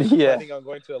 So I'm planning on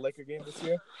going to a Laker game this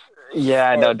year.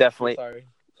 Yeah, no, definitely. Sorry.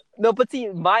 No, but see,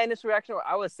 my initial reaction,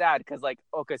 I was sad because, like,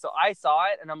 okay, so I saw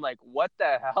it and I'm like, what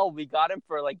the hell? We got him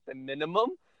for like the minimum?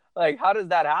 Like, how does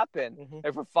that happen? Mm-hmm.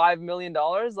 Like, for $5 million?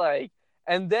 Like,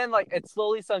 and then like it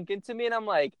slowly sunk into me and I'm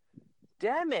like,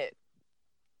 damn it.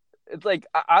 It's like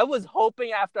I was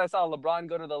hoping after I saw LeBron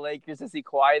go to the Lakers to see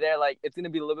Kawhi there, like it's gonna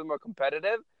be a little bit more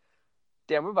competitive.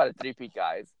 Damn, we're about to three-peat,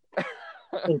 guys.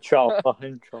 Inshallah.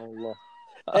 And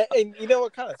you know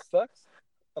what kind of sucks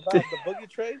about the Boogie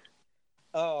trade?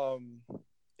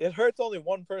 It hurts only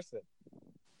one person,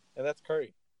 and that's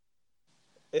Curry.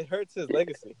 It hurts his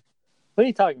legacy. What are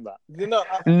you talking about? No.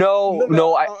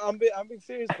 I'm being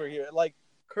serious for here. Like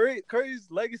Curry's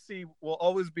legacy will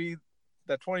always be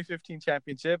that 2015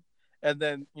 championship, and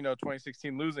then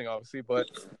 2016 losing, obviously. But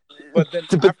then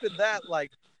after that,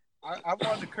 like I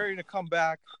wanted Curry to come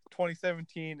back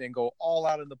 2017 and go all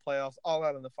out in the playoffs, all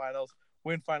out in the finals,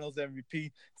 win Finals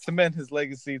MVP, cement his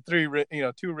legacy, 2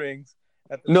 rings.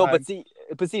 No, time.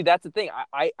 but see, that's the thing.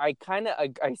 I kind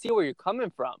of I see where you're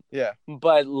coming from. Yeah.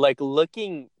 But like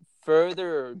looking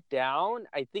further down,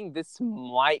 I think this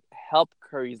might help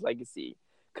Curry's legacy.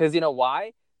 Because you know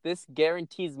why? This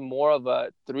guarantees more of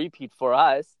a three-peat for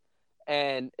us,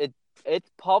 and it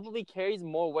probably carries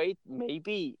more weight.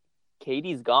 Maybe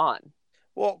KD's gone.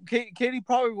 Well, KD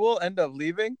probably will end up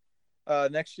leaving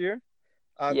next year.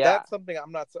 That's something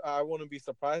I wouldn't be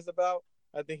surprised about.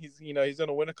 I think he's going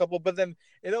to win a couple, but then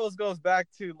it always goes back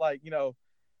to like,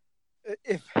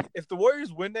 if the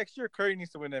Warriors win next year, Curry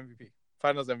needs to win MVP,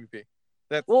 Finals MVP.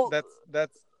 That's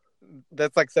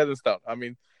like set in stone. I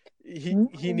mean,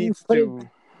 he needs to,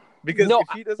 because if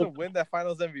he doesn't win that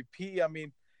Finals MVP, I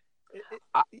mean,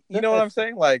 you know what I'm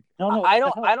saying? Like, I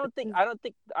don't think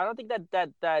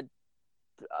that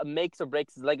makes or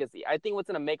breaks his legacy. I think what's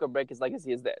going to make or break his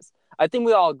legacy is this. I think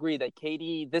we all agree that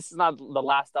KD, this is not the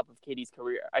last stop of KD's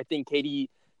career. I think KD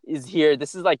is here.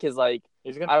 This is like his, like,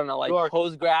 I don't know, like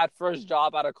post-grad, first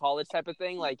job out of college type of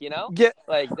thing. Like, Yeah.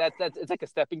 Like that's it's like a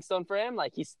stepping stone for him.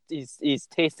 Like he's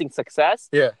tasting success.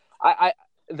 Yeah.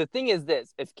 The thing is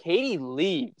this, if KD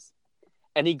leaves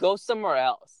and he goes somewhere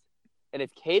else, and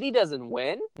if KD doesn't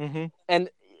win, mm-hmm. and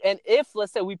if,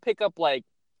 let's say, we pick up like,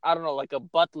 I don't know, like a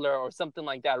Butler or something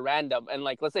like that, random. And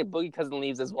like, let's say Boogie Cousins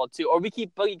leaves as well too. Or we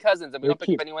keep Boogie Cousins and we don't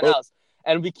pick up anyone else.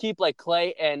 And we keep like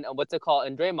Clay and and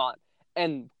Draymond.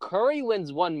 And Curry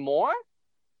wins one more.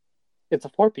 It's a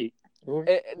 4-peat.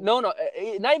 No, not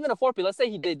even a 4P. Let's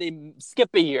say they skip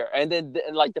a year, and then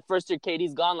like the first year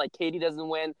KD's gone, like KD doesn't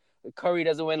win, Curry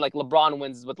doesn't win, like LeBron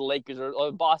wins with the Lakers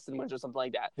or Boston wins or something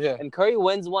like that. Yeah. And Curry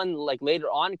wins one like later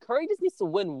on. Curry just needs to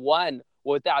win one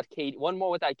without KD, one more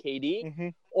without KD, Mm-hmm.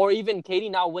 or even KD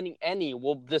not winning any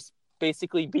will just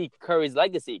basically be Curry's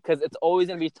legacy, because it's always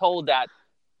going to be told that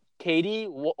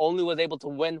KD only was able to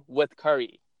win with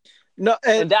Curry. No,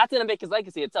 and that's going to make his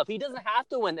legacy itself. He doesn't have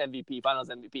to win MVP, Finals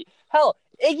MVP. Hell,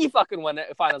 Iggy fucking won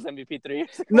Finals MVP 3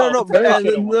 years ago. No,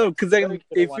 because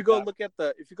if you go look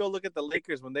at the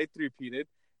Lakers when they three-peated,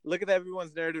 look at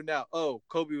everyone's narrative now. Oh,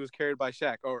 Kobe was carried by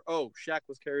Shaq, or oh, Shaq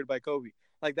was carried by Kobe.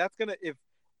 Like that's gonna if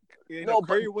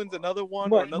Curry wins another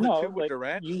one or another two with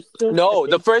Durant.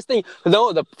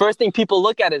 The first thing people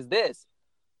look at is this.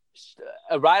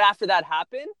 Right after that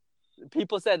happened,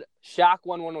 people said Shaq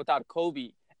won one without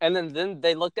Kobe. And then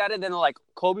they looked at it, and then they're like,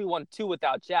 Kobe won 2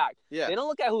 without Shaq. Yeah. They don't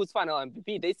look at who's final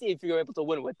MVP. They see if you're able to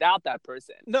win without that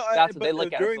person. No, that's what they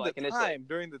look at. During the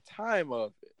time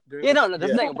of it. That's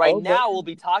the thing. Right now, we'll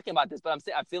be talking about this, but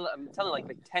I'm telling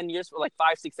like 10 years, like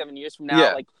 5, 6, 7 years from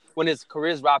now, like when his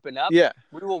career's wrapping up. Yeah.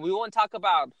 We won't talk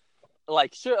about,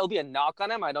 like, sure, it'll be a knock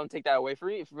on him. I don't take that away from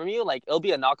you. Like, it'll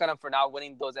be a knock on him for not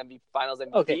winning those Finals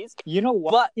MVPs. Okay. You know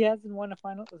why he hasn't won a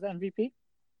Finals MVP?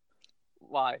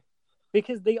 Why?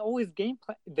 Because they always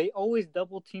they always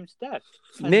double team Steph.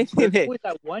 Nick. With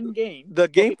that one game. The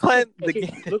game plan. Look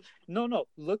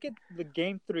at the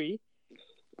game 3.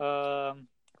 What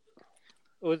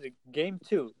was it? Game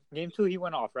 2. Game 2 he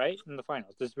went off, right? In the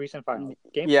finals, this recent finals.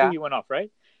 Game 2 he went off, right?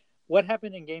 What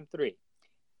happened in game 3?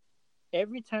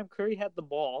 Every time Curry had the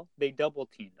ball, they double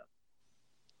teamed him.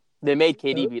 They made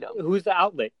KD beat him. Who's the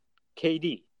outlet?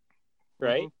 KD,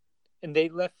 right? Mm-hmm. And they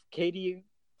left KD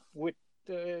with.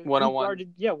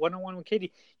 One-on-one. One-on-one with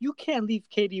KD. You can't leave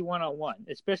KD one-on-one,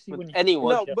 especially when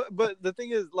anyone. No, but the thing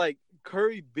is, like,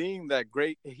 Curry being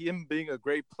him being a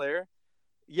great player,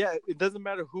 it doesn't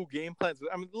matter who game plans.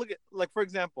 I mean, look at, like, for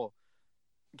example,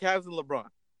 Cavs and LeBron,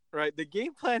 right? The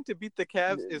game plan to beat the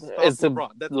Cavs is LeBron.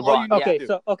 That's LeBron. All you need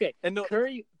to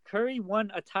do. Curry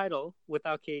won a title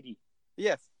without KD.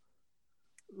 Yes.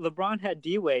 LeBron had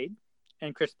D Wade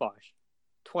and Chris Bosh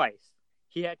twice.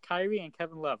 He had Kyrie and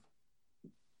Kevin Love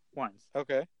once.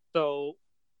 Okay. So,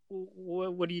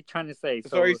 what are you trying to say?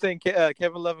 So are you saying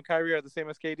Kevin Love and Kyrie are the same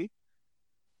as KD?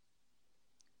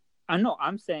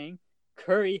 I'm saying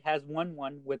Curry has won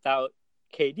one without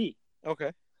KD.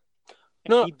 Okay.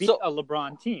 And he beat a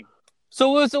LeBron team.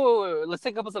 So wait, let's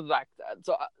take a couple steps back.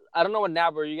 So I don't know what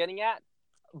NAB are you getting at,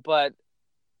 but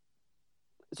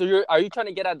are you trying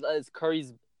to get at is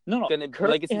Curry's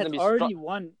Curry has already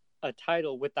won a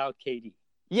title without KD.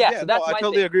 Yeah, so that's my I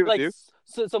totally agree with you.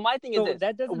 So my thing is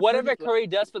this: whatever Curry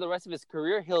does for the rest of his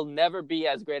career, he'll never be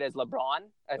as great as LeBron.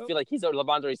 I feel like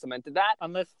LeBron's already cemented that.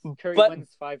 Unless Curry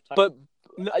wins 5 titles.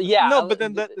 But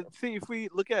then if we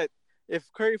look at if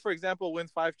Curry, for example,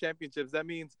 wins 5 championships, that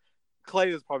means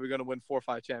Clay is probably going to win 4 or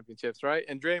 5 championships, right?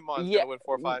 And Draymond's going to win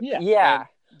 4 or 5. Yeah.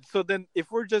 So then, if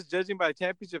we're just judging by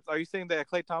championships, are you saying that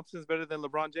Klay Thompson is better than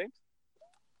LeBron James?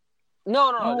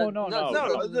 No.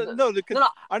 Because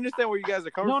I understand where you guys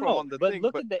are coming from on the thing.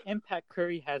 But look at the impact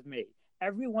Curry has made.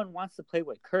 Everyone wants to play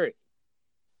with Curry.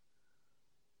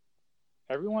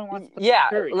 Everyone wants to play with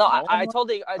Curry. No, I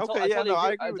totally I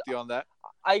agree with you on that.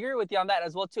 I agree with you on that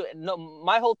as well too. No,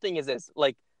 my whole thing is this: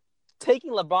 like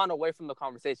taking LeBron away from the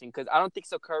conversation, because I don't think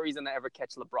Curry's gonna ever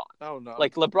catch LeBron. Oh no!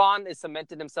 Like LeBron has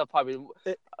cemented himself probably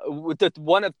with the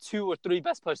one of 2 or 3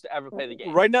 best players to ever play the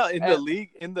game. Right now in the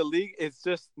league, it's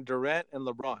just Durant and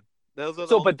LeBron. Those are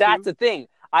but that's the thing.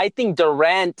 I think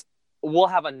Durant will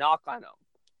have a knock on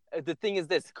him. The thing is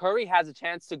this: Curry has a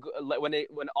chance to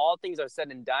when all things are said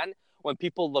and done. When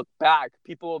people look back,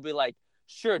 people will be like,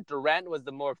 "Sure, Durant was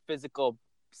the more physical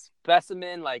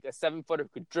specimen, like a 7-footer who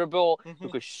could dribble, who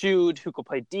could shoot, who could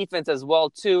play defense as well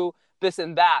too, this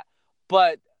and that."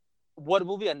 But what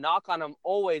will be a knock on him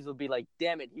always will be like,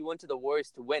 damn it, he went to the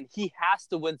Warriors to win. He has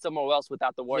to win somewhere else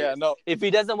without the Warriors. Yeah, no. If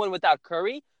he doesn't win without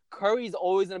Curry, Curry's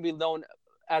always going to be known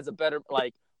as a better,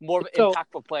 like more of an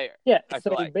impactful player. Yeah,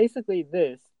 basically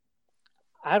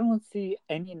I don't see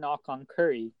any knock on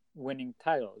Curry winning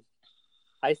titles.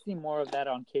 I see more of that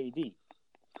on KD.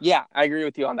 Yeah, I agree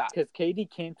with you on that. Because KD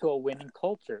came to a winning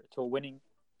culture, to a winning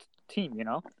team, you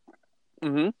know?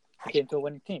 Mm-hmm. Came to a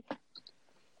winning team.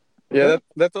 Yeah,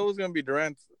 that's always going to be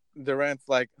Durant's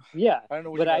like... Yeah, I don't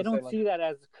know but I don't see that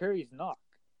as Curry's knock.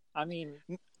 I mean,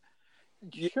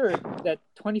 sure, that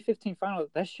 2015 finals,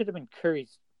 that should have been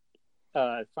Curry's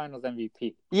Finals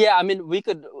MVP. Yeah, I mean,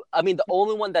 the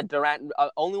only one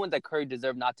that Curry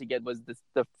deserved not to get was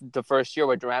the first year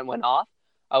where Durant went off,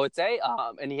 I would say.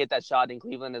 And he hit that shot in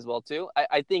Cleveland as well too.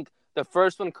 I think the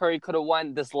first one Curry could have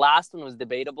won. This last one was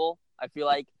debatable. I feel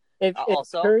like If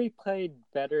also Curry played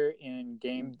better in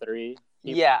Game 3,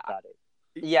 he got it.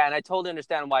 Yeah, and I totally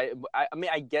understand why.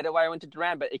 I get it why I went to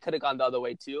Durant, but it could have gone the other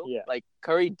way too. Yeah. Like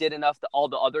Curry did enough to all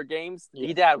the other games. Yeah.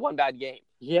 He did have one bad game.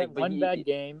 He had one bad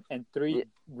game and 3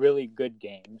 really good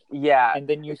games. Yeah. And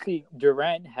then you see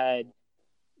Durant had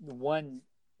one,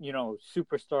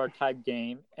 superstar type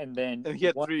game, and he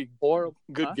had 3 horrible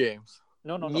good games.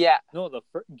 No. Yeah. No,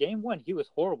 game 1 he was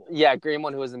horrible. Yeah, game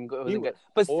 1 wasn't good.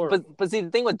 But see, the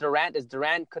thing with Durant is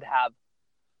Durant could have.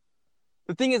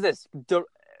 The thing is this: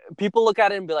 people look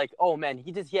at it and be like, "Oh man,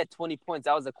 he had 20 points.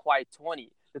 That was a quiet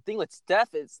 20." The thing with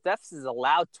Steph's is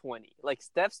allowed 20. Like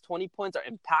Steph's 20 points are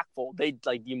impactful. They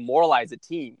like demoralize a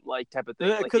team, like type of thing.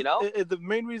 Yeah, like the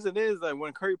main reason is that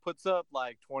when Curry puts up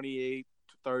like 28,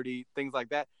 30, things like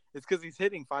that, it's because he's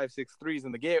hitting 5, 6 threes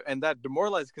in the game, and that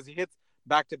demoralizes because he hits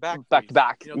back to back.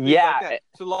 Yeah. Like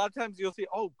so a lot of times you'll see,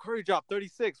 oh, Curry dropped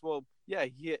 36. Well, yeah,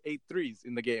 he hit 8 threes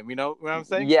in the game. You know what I'm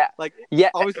saying? Yeah.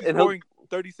 Obviously scoring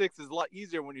 36 is a lot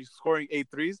easier when you're scoring 8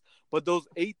 threes, but those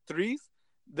 8 threes,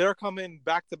 they're coming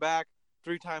back to back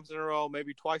 3 times in a row,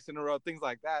 maybe twice in a row, things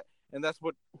like that. And that's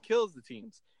what kills the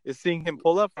teams, is seeing him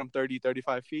pull up from 30,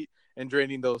 35 feet and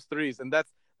draining those threes. And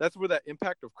that's where that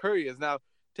impact of Curry is. Now,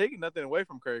 taking nothing away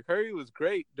from Curry. Curry was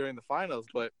great during the finals,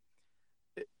 but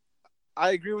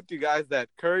I agree with you guys that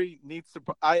Curry needs to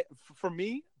 – for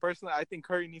me, personally, I think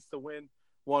Curry needs to win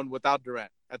one without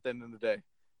Durant at the end of the day.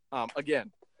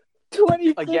 Again.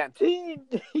 2015.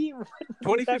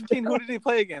 2015. Who did he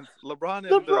play against? LeBron and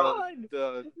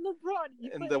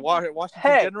the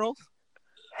Washington Generals.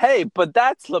 Hey, but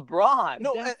that's LeBron.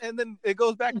 No, and then it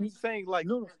goes back to saying like,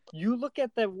 no, you look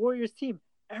at that Warriors team.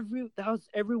 That was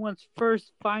everyone's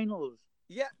first finals.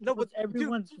 Yeah, no, but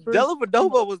everyone's first.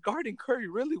 Dellavedova was guarding Curry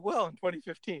really well in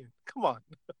 2015. Come on,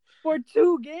 for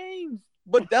 2 games.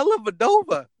 But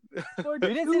Dellavedova. You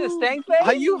didn't see the stank face?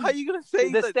 How you gonna say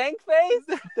the stank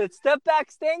face? The step back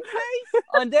stank face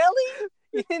on Delly?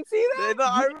 You didn't see that? No,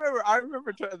 I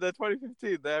remember the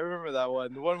 2015. I remember that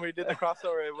one. The one we did the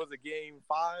crossover. It was a game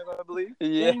 5, I believe.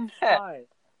 Yeah. Game 5.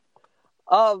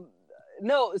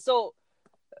 No. So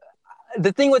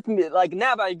the thing with me, like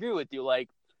Nav, I agree with you. Like,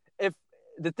 if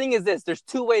the thing is this, there's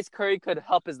 2 ways Curry could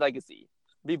help his legacy,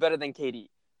 be better than KD.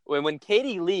 When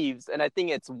KD leaves, and I think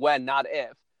it's when, not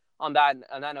if. On that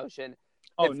notion,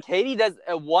 if KD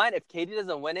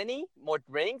doesn't win any more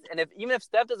rings, and even if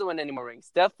Steph doesn't win any more rings,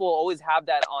 Steph will always have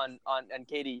that on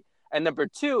KD. And number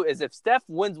 2 is if Steph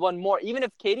wins one more, even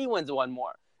if KD wins one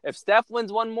more, if Steph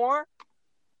wins one more,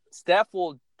 Steph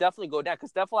will definitely go down because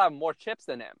Steph will have more chips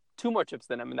than him, 2 more chips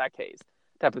than him in that case,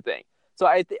 type of thing. So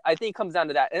I think it comes down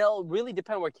to that, and it'll really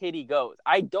depend where KD goes.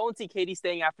 I don't see KD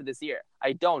staying after this year.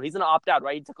 I don't. He's gonna opt out,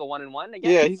 right? He took a 1-1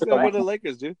 again. Yeah, he's gonna go to the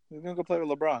Lakers, dude. He's gonna go play with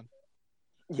LeBron.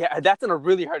 Yeah, that's gonna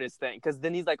really hurt his thing because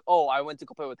then he's like, "Oh, I went to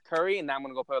go play with Curry, and now I'm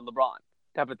gonna go play with LeBron,"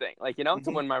 type of thing. Like to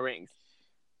win my rings.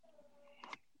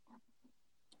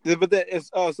 Yeah, but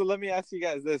so let me ask you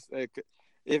guys this: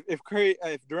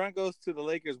 if Durant goes to the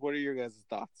Lakers, what are your guys'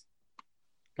 thoughts?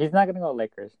 He's not gonna go to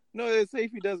Lakers. No, say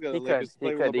if he does go to the Lakers,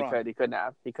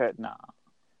 he could. Nah.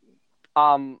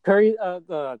 Curry,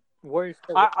 the Warriors.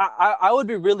 I would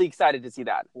be really excited to see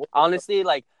that. Honestly,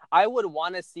 like I would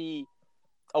want to see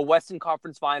a Western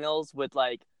Conference Finals with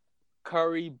like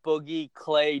Curry, Boogie,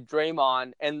 Clay,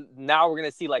 Draymond, and now we're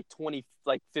gonna see like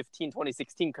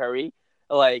 2016 Curry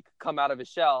like come out of his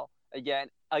shell again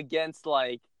against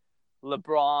like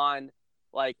LeBron,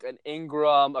 like an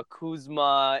Ingram, a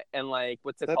Kuzma, and like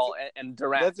what's it called, and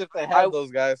Durant. That's if they have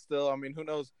those guys still. I mean, who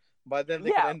knows? By then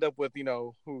they could end up with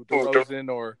DeRozan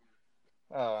or.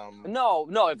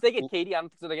 No. If they get KD, I don't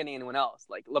think they're getting anyone else.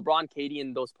 Like LeBron, KD,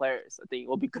 and those players, I think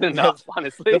will be good enough.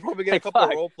 Honestly, they'll probably get a couple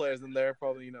of role players in there.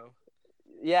 Probably,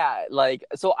 Yeah, like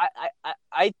so.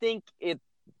 I think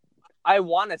I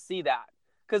want to see that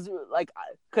because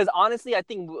honestly, I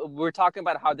think we're talking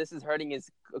about how this is hurting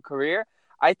his career.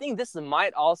 I think this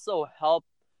might also help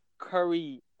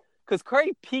Curry because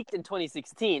Curry peaked in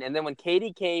 2016, and then when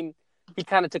KD came, he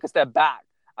kind of took a step back.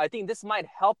 I think this might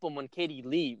help him when KD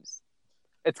leaves.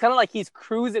 It's kind of like he's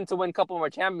cruising to win a couple more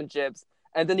championships,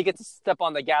 and then he gets to step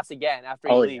on the gas again after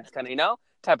he leaves, kind of,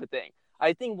 type of thing.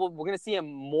 I think we're going to see him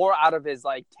more out of his,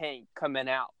 like, tank coming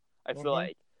out, I feel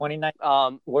like. 29.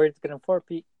 Word's going to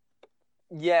 4-peat.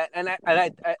 Yeah, and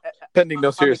I pending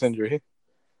no serious injury.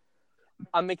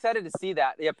 I'm excited to see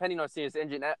that. Yeah, pending on serious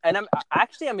injury, and I'm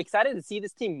excited to see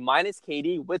this team minus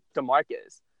KD with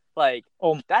DeMarcus. Like,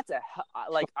 that's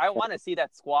I want to see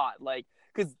that squad. Like,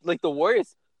 because like the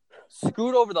Warriors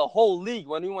screwed over the whole league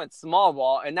when we went small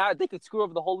ball, and now they could screw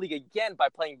over the whole league again by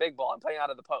playing big ball and playing out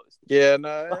of the post. Yeah,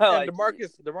 no, and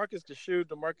DeMarcus can shoot.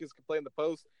 DeMarcus can play in the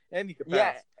post, and he can pass.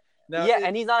 Yeah. Now,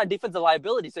 and he's not a defensive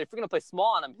liability. So if you're gonna play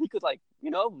small on him, he could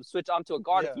switch onto a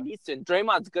guard if he needs to. And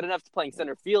Draymond's good enough to playing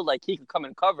center field, like he could come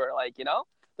and cover.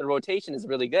 The rotation is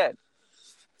really good.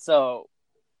 So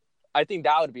I think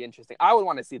that would be interesting. I would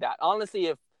want to see that. Honestly,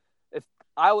 if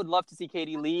I would love to see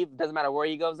KD leave, doesn't matter where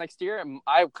he goes next year.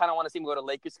 I kind of want to see him go to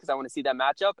Lakers because I want to see that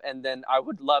matchup. And then I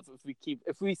would love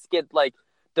if we get like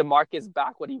DeMarcus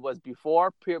back what he was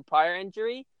before prior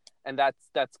injury. And that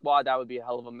squad, that would be a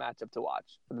hell of a matchup to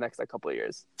watch for the next couple of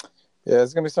years. Yeah,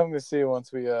 it's gonna be something to see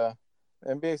once we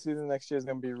NBA season next year is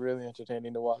gonna be really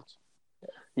entertaining to watch.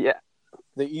 Yeah,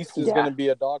 the East is gonna be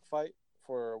a dogfight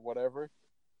for whatever.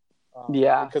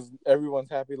 Because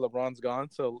everyone's happy LeBron's gone,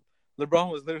 so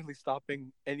LeBron was literally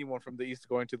stopping anyone from the East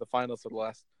going to the finals for the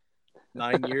last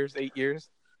 8 years.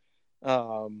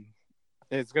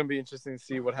 It's gonna be interesting to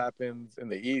see what happens in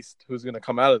the East. Who's gonna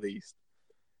come out of the East?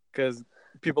 Because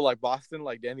people like Boston,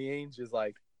 like Danny Ainge, is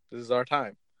like, this is our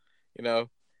time, And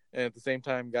at the same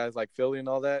time, guys like Philly and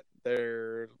all that,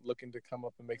 they're looking to come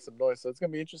up and make some noise. So it's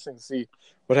going to be interesting to see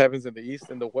what happens in the East.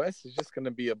 And the West is just going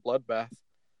to be a bloodbath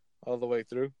all the way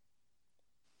through.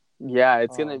 Yeah,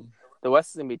 it's the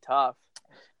West is going to be tough.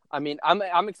 I mean,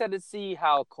 I'm excited to see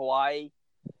how Kawhi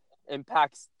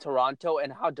impacts Toronto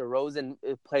and how DeRozan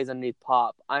plays underneath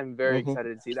Pop. I'm very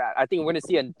excited to see that. I think we're going to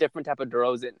see a different type of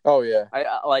DeRozan. Oh, yeah.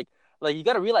 I you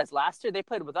got to realize last year they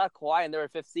played without Kawhi and they were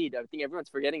 5th seed. I think everyone's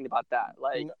forgetting about that.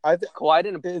 Kawhi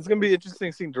didn't. It's going to be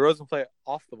interesting seeing DeRozan play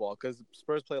off the ball because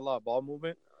Spurs play a lot of ball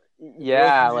movement.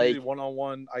 Yeah, usually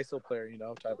one-on-one ISO player,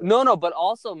 type of No, but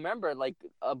also remember,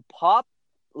 Pop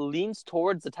leans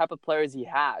towards the type of players he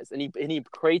has, and he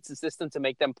creates a system to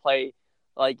make them play.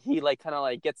 He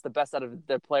gets the best out of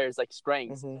their players'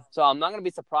 strengths. Mm-hmm. So I'm not gonna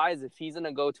be surprised if he's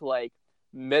gonna go to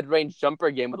mid-range jumper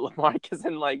game with LaMarcus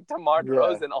and DeMar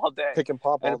DeRozan all day. Pick and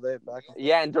pop all day back.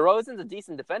 Yeah, and DeRozan's a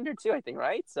decent defender too, I think,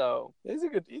 right? So he's a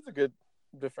good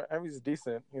defender. I mean, he's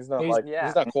decent. He's not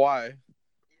he's not Kawhi.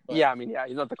 But,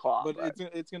 he's not the Kawhi. But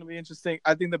it's gonna be interesting.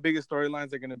 I think the biggest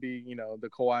storylines are gonna be, the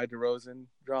Kawhi DeRozan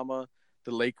drama,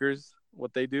 the Lakers,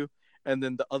 what they do, and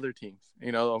then the other teams.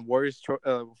 Warriors.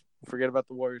 Forget about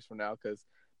the Warriors for now,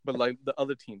 but the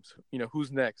other teams.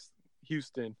 Who's next?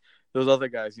 Houston, those other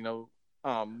guys.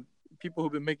 People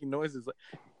who've been making noises.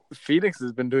 Phoenix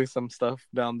has been doing some stuff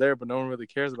down there, but no one really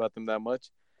cares about them that much.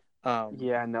 But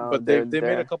they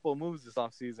made a couple of moves this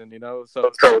offseason,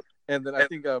 So, and then I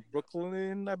think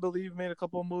Brooklyn, I believe, made a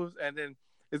couple of moves, and then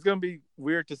it's gonna be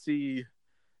weird to see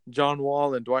John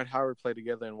Wall and Dwight Howard play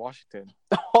together in Washington.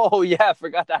 Oh yeah, I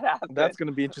forgot that happened. That's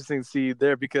gonna be interesting to see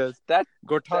there because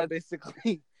Gortat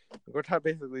basically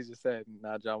just said,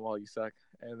 "Nah, John Wall, you suck."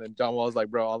 And then John Wall's like,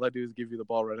 "Bro, all I do is give you the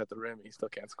ball right at the rim, and you still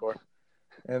can't score."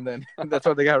 And then that's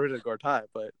why they got rid of Gortat.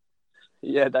 But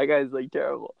yeah, that guy's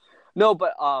terrible. No,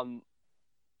 but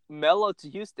Melo to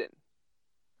Houston.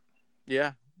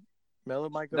 Yeah, Melo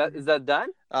might go. Is that done?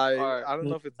 I don't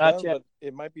know if it's done, but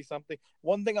it might be something.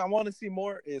 One thing I want to see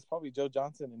more is probably Joe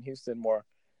Johnson in Houston more.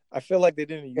 I feel like they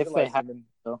didn't utilize him.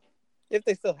 If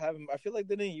they still have him, I feel like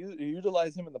they didn't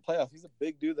utilize him in the playoffs. He's a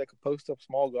big dude that could post up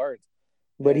small guards.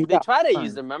 But they try to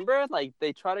use him, remember?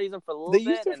 They try to use him for a little bit. They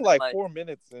used him for 4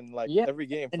 minutes in every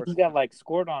game. And he got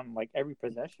scored on every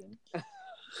possession.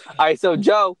 ISO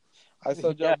Joe.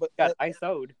 ISO Joe, yeah, but got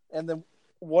ISO'd. And then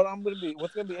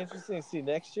what's gonna be interesting to see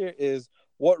next year is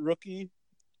what rookie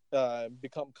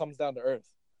comes down to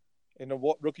earth.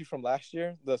 What rookie from last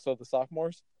year, the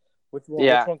sophomores, which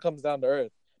one comes down to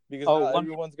earth? Because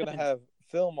everyone's gonna have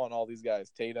film on all these guys.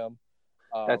 Tatum.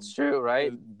 That's true,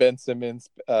 right? Ben Simmons,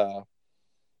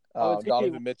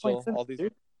 Donovan Mitchell, all these.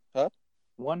 Dude. Huh?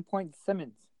 1 point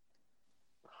Simmons.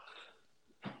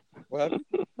 What happened?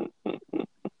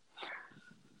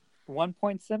 1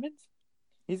 point Simmons.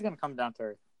 He's gonna come down to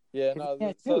earth. Yeah,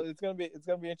 so it's gonna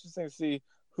be interesting to see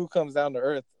who comes down to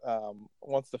earth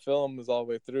once the film is all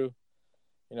the way through.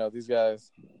 These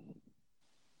guys.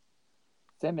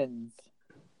 Simmons.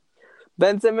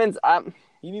 Ben Simmons,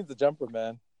 he needs a jumper,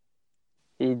 man.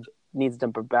 He needs a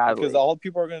jumper badly. Because all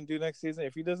people are going to do next season,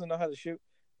 if he doesn't know how to shoot,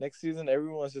 next season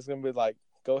everyone's just going to be like,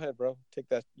 go ahead, bro. Take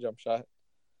that jump shot.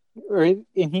 And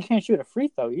he can't shoot a free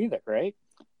throw either, right?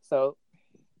 So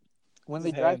when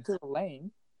they drive to the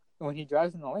lane, when he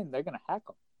drives in the lane, they're going to hack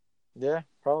him. Yeah,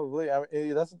 probably. I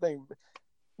mean, that's the thing.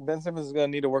 Ben Simmons is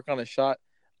going to need to work on his shot.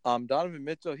 Donovan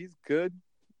Mitchell, he's good.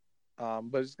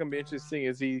 But it's gonna be interesting.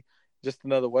 Is he just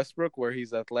another Westbrook, where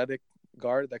he's athletic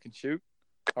guard that can shoot,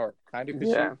 or kind of can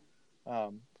shoot?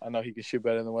 I know he can shoot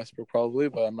better than Westbrook probably,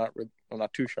 but I'm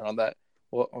not too sure on that.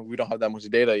 Well, we don't have that much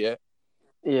data yet.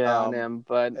 Yeah, on him,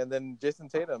 but and then Jason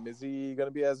Tatum, is he gonna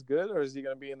be as good, or is he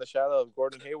gonna be in the shadow of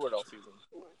Gordon Hayward all season?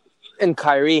 And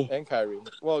Kyrie.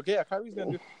 Well, yeah, Kyrie's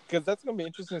gonna do, because that's gonna be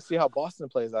interesting to see how Boston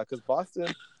plays out. Because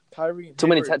Boston, Kyrie, and too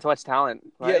much talent.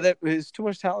 Right? Yeah, it's too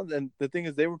much talent. And the thing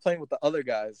is, they were playing with the other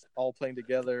guys, all playing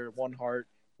together, one heart,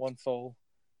 one soul.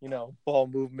 Ball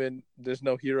movement. There's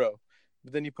no hero.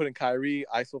 But then you put in Kyrie,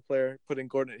 ISO player, put in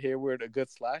Gordon Hayward, a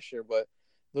good slasher. But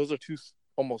those are two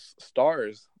almost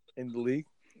stars in the league.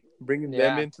 Bringing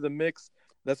them into the mix.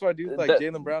 That's why dudes like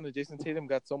Jaylen Brown and Jason Tatum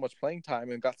got so much playing time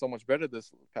and got so much better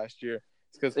this past year.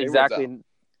 It's because exactly.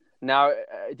 Now,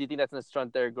 do you think that's going to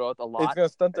stunt their growth a lot? It's going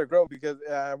to stunt their growth because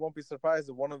I won't be surprised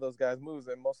if one of those guys moves,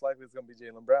 and most likely it's going to be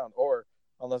Jaylen Brown, or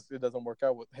unless it doesn't work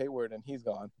out with Hayward and he's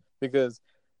gone. Because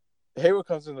Hayward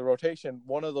comes in the rotation,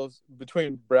 one of those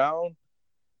between Brown,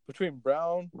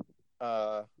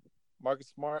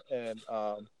 Marcus Smart, and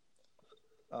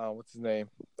what's his name?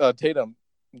 Tatum.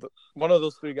 One of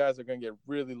those three guys are going to get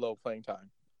really low playing time,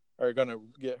 or are going to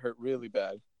get hurt really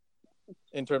bad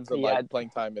in terms of playing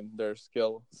time and their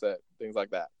skill set, things like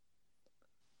that.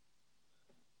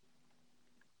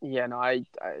 Yeah, no, I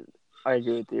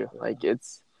agree with you. Like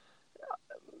it's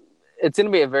going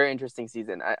to be a very interesting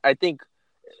season. I think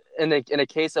in a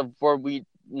case of where we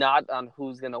not on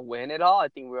who's going to win it all, I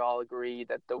think we all agree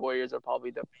that the Warriors are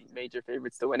probably the major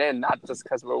favorites to win it, and not just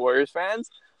because we're Warriors fans.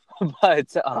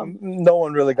 But no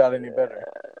one really got any better.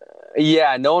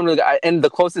 Yeah, no one really got, and the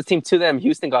closest team to them,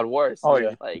 Houston, got worse. Oh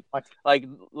yeah, like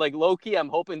low-key, I'm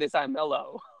hoping they sign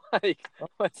Melo. Like,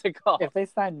 what's it called? If they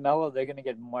sign Melo, they're gonna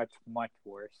get much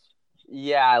worse.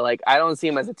 Yeah, like I don't see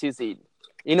him as a 2 seed.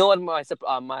 You know what my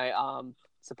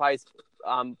surprise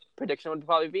prediction would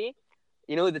probably be?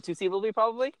 You know who the 2 seed will be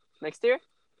probably next year?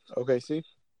 OKC.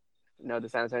 No, the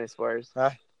San Antonio Spurs.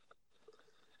 I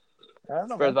don't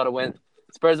know. Spurs about to win.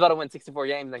 Spurs about to win 64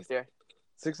 games next year.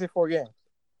 64 games.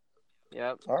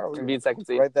 Yep. All right, and be in second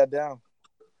seed. Write that down.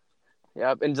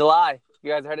 Yep. In July.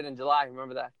 You guys heard it in July.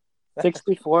 Remember that.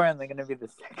 64, and they're gonna be the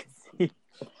second seed.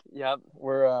 Yep.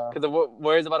 We're because the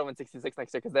Warriors about to win 66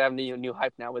 next year because they have new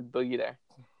hype now with Boogie there.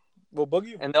 Well,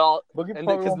 Boogie and they'll Boogie and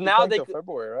because now they could,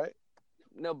 February, right?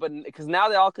 No, but because now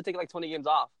they all could take like 20 games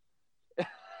off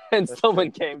and That's still true.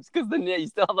 win games because then you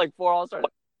still have like 4 All-Stars.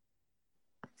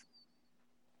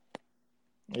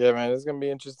 Yeah, man, it's gonna be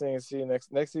interesting to see. Next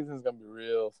season is gonna be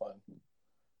real fun,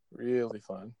 really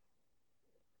fun.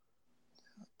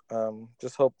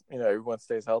 Just hope everyone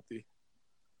stays healthy.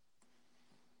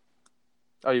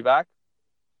 Are you back?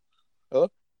 Hello?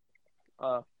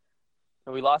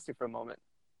 We lost you for a moment.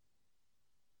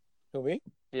 Who, me?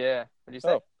 Yeah. What did you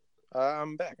say?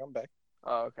 I'm back.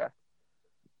 Oh, okay.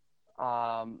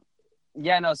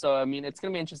 Yeah, no. So I mean, it's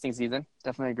gonna be an interesting season.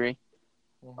 Definitely agree.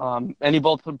 Mm-hmm. Any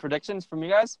bold predictions from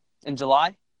you guys in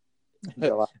July?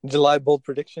 July bold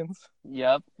predictions.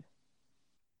 Yep.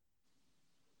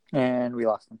 And we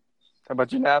lost them. How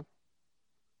about you, Nab?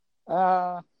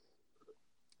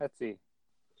 Let's see.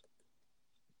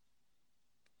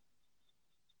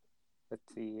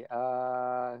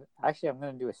 Actually, I'm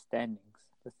gonna do a standings.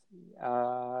 Let's see.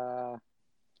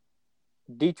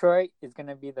 Detroit is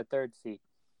gonna be the 3rd seed.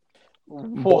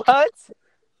 What?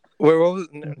 Wait, what was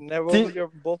your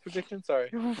bold prediction? Sorry.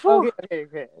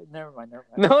 Okay. Never mind.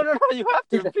 No. You have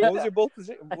to. What was your bold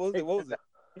prediction? What was it?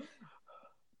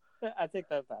 I take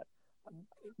that back.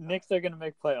 Knicks are gonna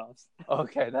make playoffs.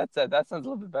 Okay, that sounds a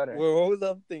little bit better. Wait, what was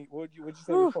the other thing? What'd you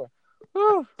say before?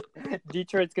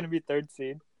 Detroit's gonna be 3rd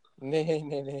seed.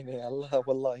 Nee. Allah,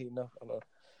 wallahi, no.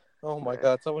 Oh my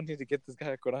God! Someone needs to get this guy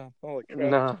a Quran. Holy crap!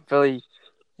 No, Billy.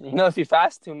 If you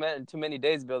fast too many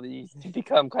days, Billy, you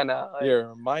become kind of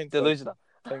your mind delusional.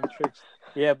 Playing tricks.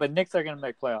 Yeah, but Knicks are gonna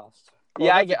make playoffs. Well,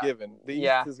 yeah, I get given. The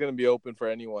East is gonna be open for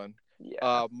anyone.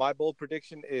 Yeah. My bold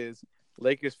prediction is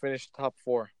Lakers finish top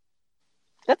 4.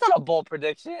 That's not a bold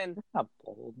prediction. That's not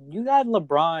bold. You got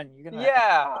LeBron. You're gonna.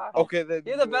 Yeah. Okay.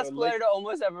 You're the best player to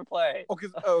almost ever play. Okay.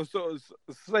 So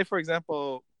say for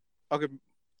example, okay,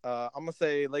 I'm gonna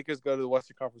say Lakers go to the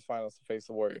Western Conference Finals to face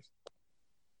the Warriors.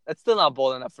 That's still not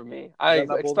bold enough for me. I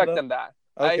expect them that.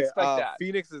 Okay, I expect that.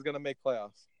 Phoenix is gonna make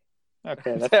playoffs.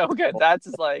 Okay. Okay. That's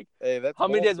just like. Hey, that's how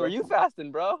bold, many days bro. were you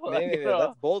fasting, bro?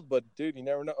 That's bold, but dude, you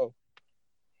never know.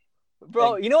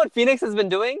 Bro, you know what Phoenix has been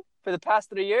doing for the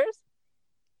past 3 years?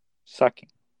 Sucking.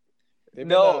 They've they've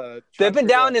been transferred,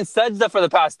 down in Sedza for the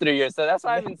past 3 years, so that's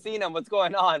why I haven't seen them. What's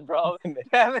going on, bro? They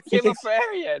haven't came up for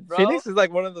air yet, bro. Phoenix is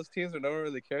like one of those teams where no one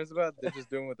really cares about. They're just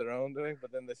doing what they're own doing,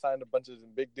 but then they signed a bunch of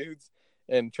big dudes,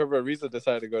 and Trevor Ariza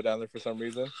decided to go down there for some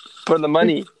reason. For the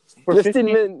money. For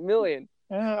 15 million.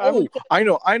 I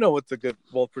know what's a good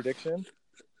bold prediction.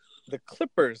 The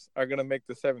Clippers are gonna make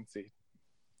the 7th seed.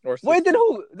 Or Wait, seed.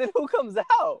 then who comes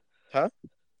out? Huh?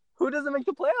 Who doesn't make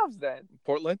the playoffs then?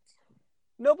 Portland?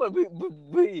 No, but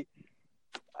we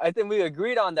I think we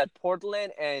agreed on that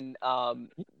Portland and the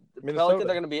Pelicans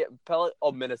are going to be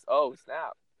Minnesota. Oh,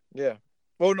 snap. Yeah.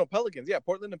 Oh, no, Pelicans. Yeah,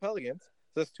 Portland and Pelicans.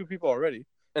 So that's 2 people already.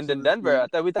 And then Denver. I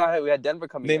thought we had Denver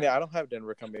coming in. I don't have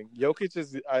Denver coming.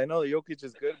 I know Jokic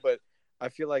is good, but I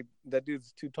feel like that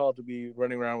dude's too tall to be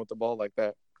running around with the ball like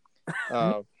that.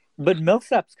 But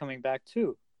Millsap's coming back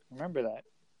too. Remember that.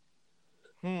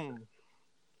 I'm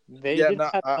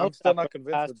still not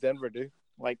convinced with Denver, dude.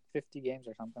 Like 50 games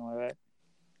or something like that.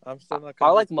 I'm still not convinced. I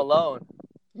like Malone.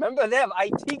 Remember, they have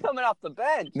IT coming off the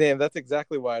bench. Damn, that's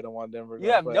exactly why I don't want Denver.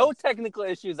 You have no technical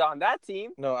issues on that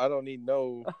team. No, I don't need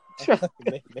no. Get out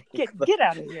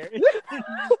of here.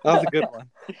 That was a good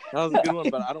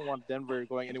one. But I don't want Denver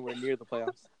going anywhere near the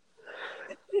playoffs.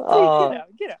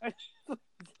 Get out.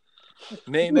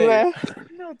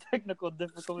 No technical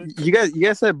difficulties. You guys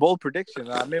said bold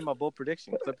prediction. I made my bold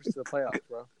prediction. Clippers to the playoffs,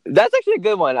 bro. That's actually a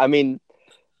good one. I mean,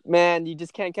 man, you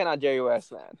just can't count out Jerry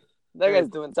West, man. That guy's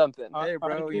doing something. Hey,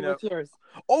 bro, what's yours?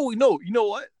 Oh, no, you know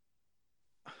what?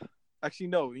 Actually,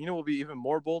 no. You know what will be even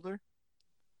more bolder?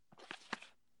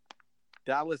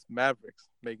 Dallas Mavericks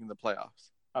making the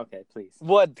playoffs. Okay, please.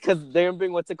 What? Because they're gonna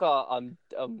bring what's it called?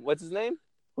 What's his name?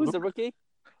 Who's the rookie?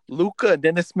 Luka and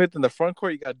Dennis Smith in the front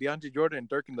court. You got DeAndre Jordan and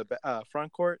Dirk in the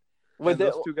front court. With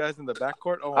those 2 guys in the back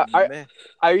court. Oh, man.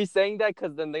 Are you saying that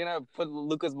because then they're going to put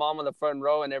Luka's mom on the front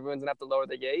row and everyone's going to have to lower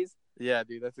their gaze? Yeah,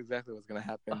 dude. That's exactly what's going to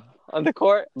happen. On the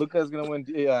court? Luka is going to win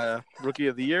Rookie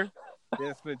of the Year.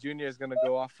 Dennis Smith Jr. is going to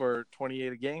go off for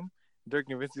 28 a game. Dirk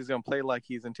Nowitzki is going to play like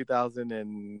he's in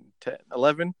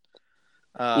 2011.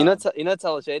 You know,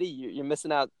 tell Shady, you're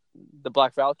missing out the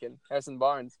Black Falcon, Harrison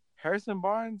Barnes. He's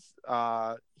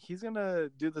going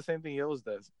to do the same thing he always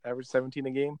does. Average 17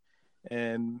 a game.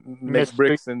 And make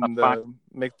bricks and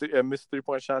miss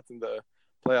 3-point shots in the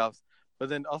playoffs. But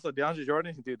then also DeAndre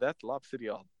Jordan, dude, that's Lob City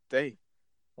all day.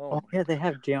 Oh yeah, they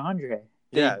have DeAndre.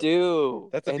 They do.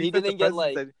 That's and he didn't get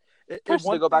like to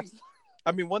go back.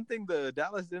 I mean, one thing the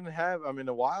Dallas didn't have, in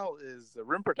a while, is a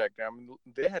rim protector. I mean,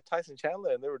 they had Tyson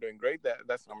Chandler and they were doing great.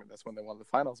 That's when they won the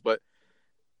finals. But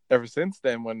ever since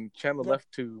then, when Chandler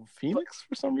left to Phoenix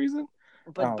for some reason.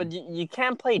 But you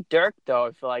can't play Dirk though.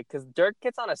 I feel like because Dirk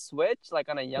gets on a switch like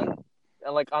on a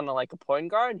point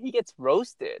guard, he gets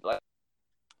roasted like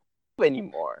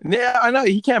anymore. Yeah, I know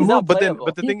he can't move. But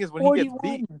the thing is, when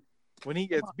he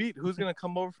gets beat, who's gonna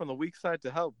come over from the weak side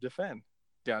to help defend?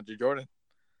 DeAndre Jordan.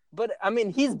 But I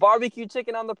mean, he's barbecue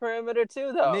chicken on the perimeter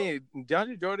too, though.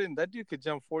 DeAndre Jordan, that dude could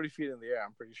jump 40 feet in the air.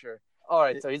 I'm pretty sure. All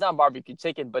right, so he's not barbecue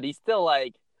chicken, but he's still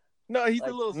like. No, he's a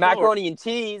little macaroni and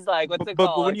cheese. Like what's it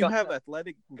called? But when you have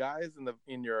athletic guys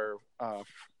in your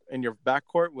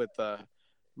backcourt with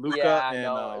Luka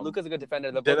and Luka's a good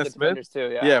defender. They're both good defenders too.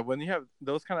 Yeah. Yeah, when you have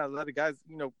those kind of athletic guys,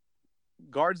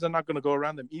 guards are not going to go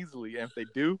around them easily, and if they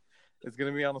do, it's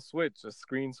going to be on a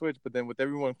screen switch. But then with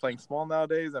everyone playing small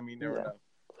nowadays, I mean, never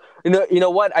know. You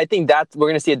know what? I think that we're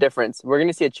going to see a difference. We're going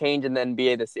to see a change in the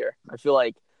NBA this year. I feel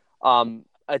like.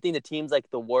 I think the teams like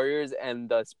the Warriors and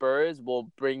the Spurs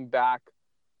will bring back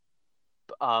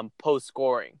post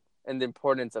scoring and the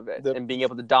importance of it and being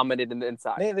able to dominate in the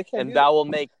inside. That will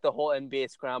make the whole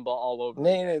NBA scramble all over.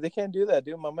 They can't do that,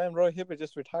 dude. My man Roy Hibbert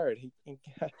just retired.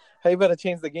 He better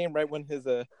change the game right when he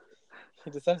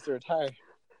decides to retire.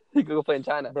 He could go play in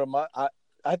China. Bro,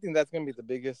 I think that's gonna be the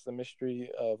biggest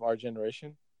mystery of our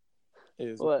generation.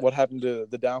 Is what happened to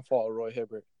the downfall of Roy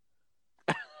Hibbert.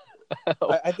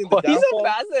 I think he's so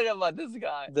fascinated about this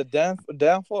guy. The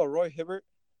downfall of Roy Hibbert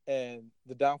and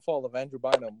the downfall of Andrew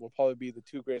Bynum will probably be the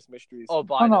 2 greatest mysteries.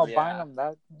 Bynum,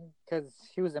 that because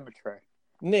he was immature.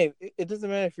 Nate, it doesn't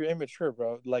matter if you're immature,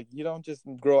 bro. Like you don't just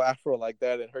grow afro like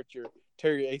that and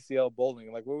tear your ACL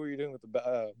bowling. Like what were you doing with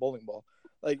the bowling ball?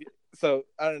 Like so,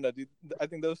 I don't know, dude. I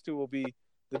think those 2 will be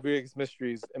the biggest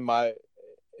mysteries in my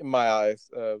eyes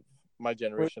of my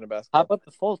generation of basketball. How about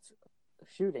the Fultz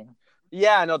shooting?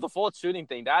 Yeah, no, the Fultz shooting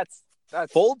thing. That's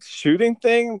Fultz shooting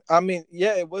thing. I mean,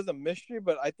 yeah, it was a mystery,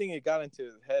 but I think it got into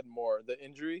his head more. The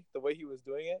injury, the way he was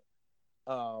doing it,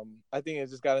 I think it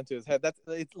just got into his head.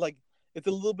 It's a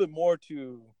little bit more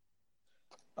to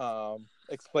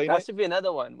explain. That should be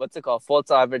another one. What's it called?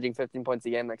 Fultz averaging 15 points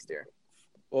a game next year.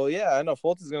 Well, yeah, I know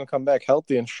Fultz is going to come back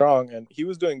healthy and strong, and he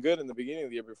was doing good in the beginning of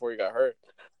the year before he got hurt.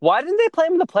 Why didn't they play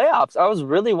him in the playoffs? I was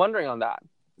really wondering on that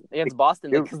against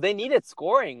Boston because they needed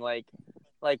scoring. Like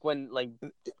when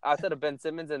outside of Ben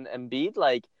Simmons and Embiid,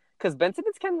 because Ben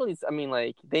Simmons can't really. I mean,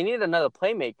 they needed another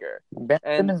playmaker, Ben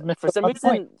Simmons missed for some one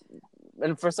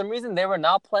reason, point. they were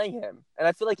not playing him, and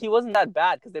I feel like he wasn't that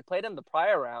bad because they played him the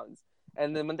prior rounds,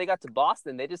 and then when they got to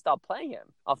Boston, they just stopped playing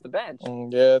him off the bench.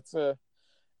 Yeah,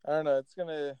 I don't know. It's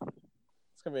gonna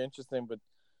be interesting, but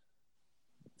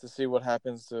to see what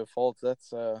happens to Fultz,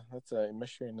 that's a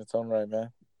mystery in its own right,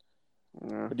 man.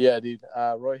 Yeah. But yeah, dude,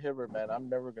 Roy Hibbert, man, I'm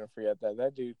never gonna forget that.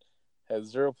 That dude has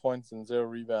 0 points and 0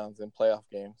 rebounds in playoff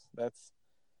games. That's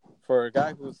for a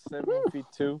guy who's 7'2"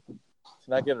 to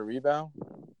not get a rebound.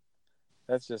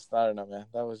 That's just, I don't know, man.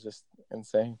 That was just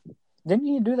insane. Didn't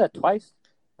he do that twice?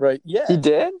 Right? Yeah, He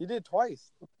did. He did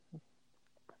twice.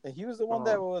 And he was the one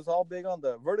that was all big on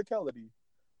the verticality,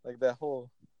 like that whole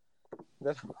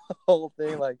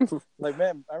thing. Like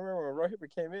man, I remember when Roy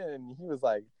Hibbert came in and he was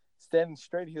like standing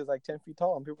straight. He was like 10 feet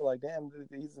tall, and people were like, "Damn,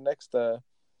 he's the next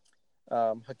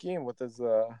Hakeem with his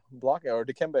block or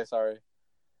Dikembe, sorry."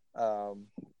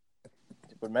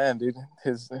 But man, dude,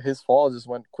 his fall just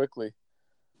went quickly.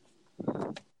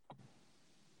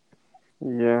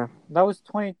 Yeah, that was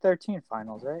 2013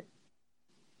 finals, right?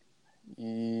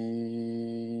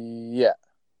 Yeah,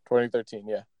 2013.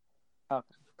 Yeah.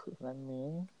 Okay. Let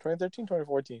me 2013,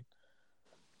 2014.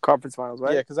 conference finals,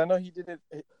 right? Yeah, because I know he did it.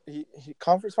 He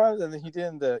conference finals, and then he did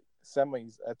in the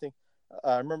semis. I think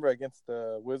I remember against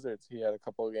the Wizards, he had a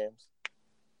couple of games.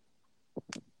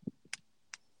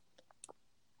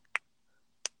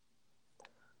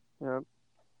 Yeah.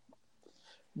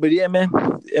 But yeah, man,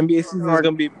 NBA season is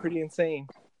gonna be pretty insane.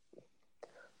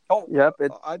 Oh, yep.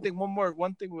 I think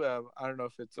one thing. I don't know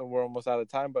if we're almost out of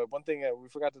time, but one thing we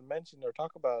forgot to mention or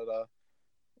talk about: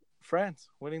 France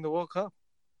winning the World Cup.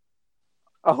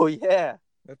 Oh yeah,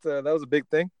 that was a big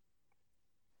thing.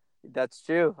 That's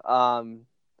true.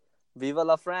 Viva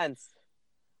la France.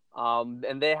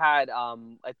 And they had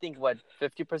I think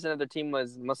 50% of their team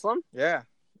was Muslim. Yeah,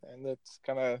 and it's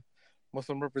kind of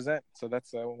Muslim represent. So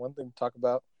that's one thing to talk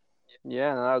about.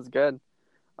 Yeah, no, that was good.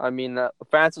 I mean,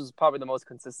 France was probably the most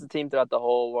consistent team throughout the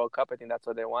whole World Cup. I think that's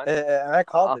what they won. And I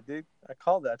called it, dude. I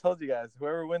called it. I told you guys,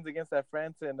 whoever wins against that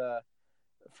France and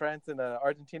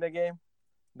Argentina game,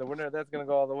 the winner of that's gonna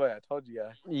go all the way. I told you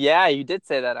guys. Yeah, you did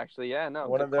say that actually. Yeah, no.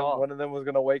 One of them was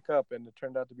gonna wake up, and it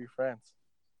turned out to be France.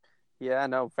 Yeah,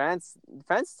 no. France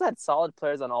had solid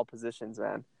players on all positions,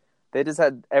 man. They just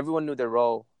had everyone knew their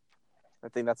role. I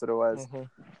think that's what it was. Mm-hmm.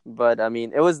 But I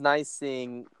mean, it was nice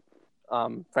seeing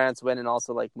France win and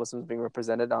also like Muslims being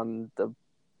represented on the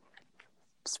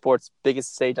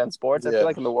biggest stage on sports. I feel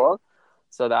like in the world.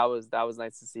 So that was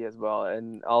nice to see as well,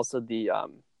 and also the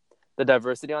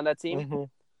diversity on that team. Mm-hmm.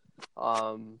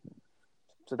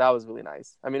 So that was really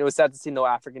nice. I mean, it was sad to see no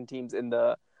African teams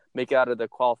make it out of the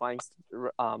qualifying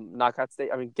knockout stage.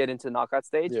 I mean, get into the knockout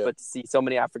stage, but to see so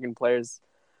many African players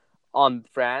on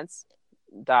France,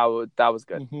 that was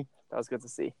good. Mm-hmm. That was good to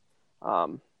see.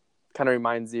 Kind of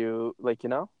reminds you, like,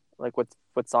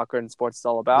 what soccer and sports is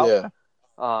all about. Yeah.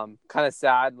 Kind of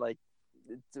sad, like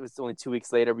it was only 2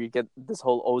 weeks later we get this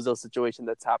whole Ozil situation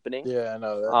that's happening. Yeah, I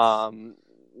know.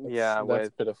 That's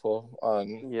pitiful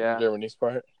on Germany's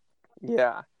part.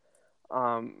 Yeah.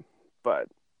 But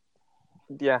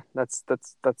yeah, that's a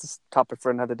topic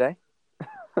for another day.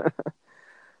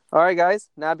 All right, guys.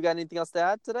 Nab, you got anything else to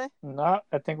add today? No,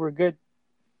 I think we're good.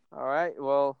 All right.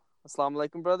 Well, assalamu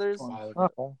alaikum, brothers.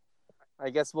 I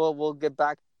guess we'll get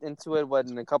back into it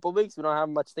in a couple of weeks. We don't have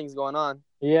much things going on.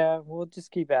 Yeah, we'll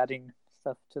just keep adding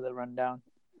stuff to the rundown.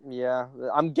 Yeah,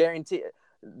 I'm guaranteed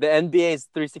the NBA is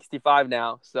 365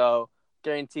 now, so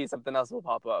guarantee something else will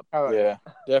pop up. Right. Yeah,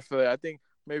 definitely. I think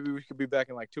maybe we could be back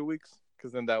in like 2 weeks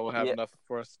because then that will have enough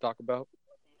for us to talk about.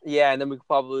 Yeah, and then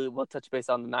we'll touch base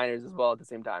on the Niners as well at the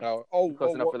same time.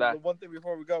 Close enough for that. One thing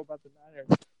before we go about the Niners,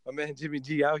 my man Jimmy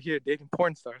G out here dating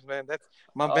porn stars, man. That's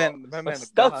my man. My man.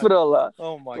 Astaghfirullah.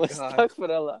 Oh my God.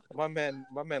 Astaghfirullah. My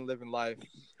man living life.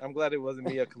 I'm glad it wasn't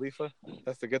Mia Khalifa.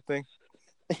 That's the good thing.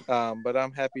 But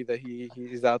I'm happy that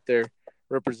he's out there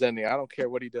representing. I don't care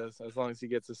what he does as long as he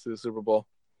gets us to the Super Bowl.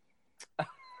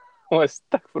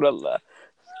 Astaghfirullah.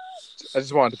 I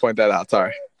just wanted to point that out.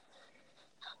 Sorry.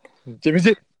 Jimmy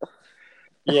G.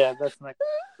 Yeah, that's my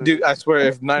dude. I swear,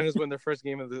 if Niners win their first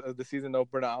game of the season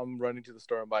opener, I'm running to the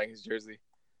store and buying his jersey.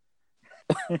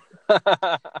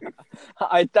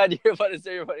 I thought you were about to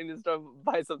say you're running to the store and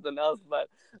buy something else, but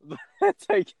it's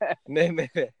okay. Nah.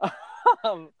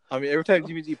 I mean, every time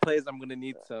Jimmy G plays, I'm gonna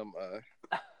need some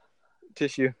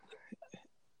tissue.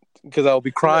 because I'll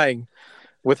be crying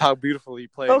with how beautiful he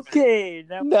plays. Okay,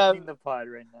 now No. we're ending the pod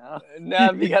right now.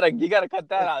 Nah, you gotta cut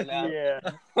that out now. Yeah.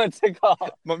 What's it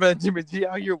called? My man Jimmy G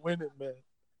out here winning,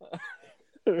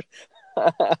 man.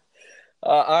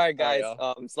 All right, guys.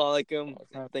 All Assalamu alaikum.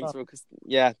 Alright,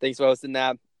 Thanks for hosting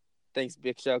that. Thanks,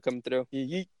 Big Show, coming through.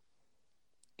 Yeet.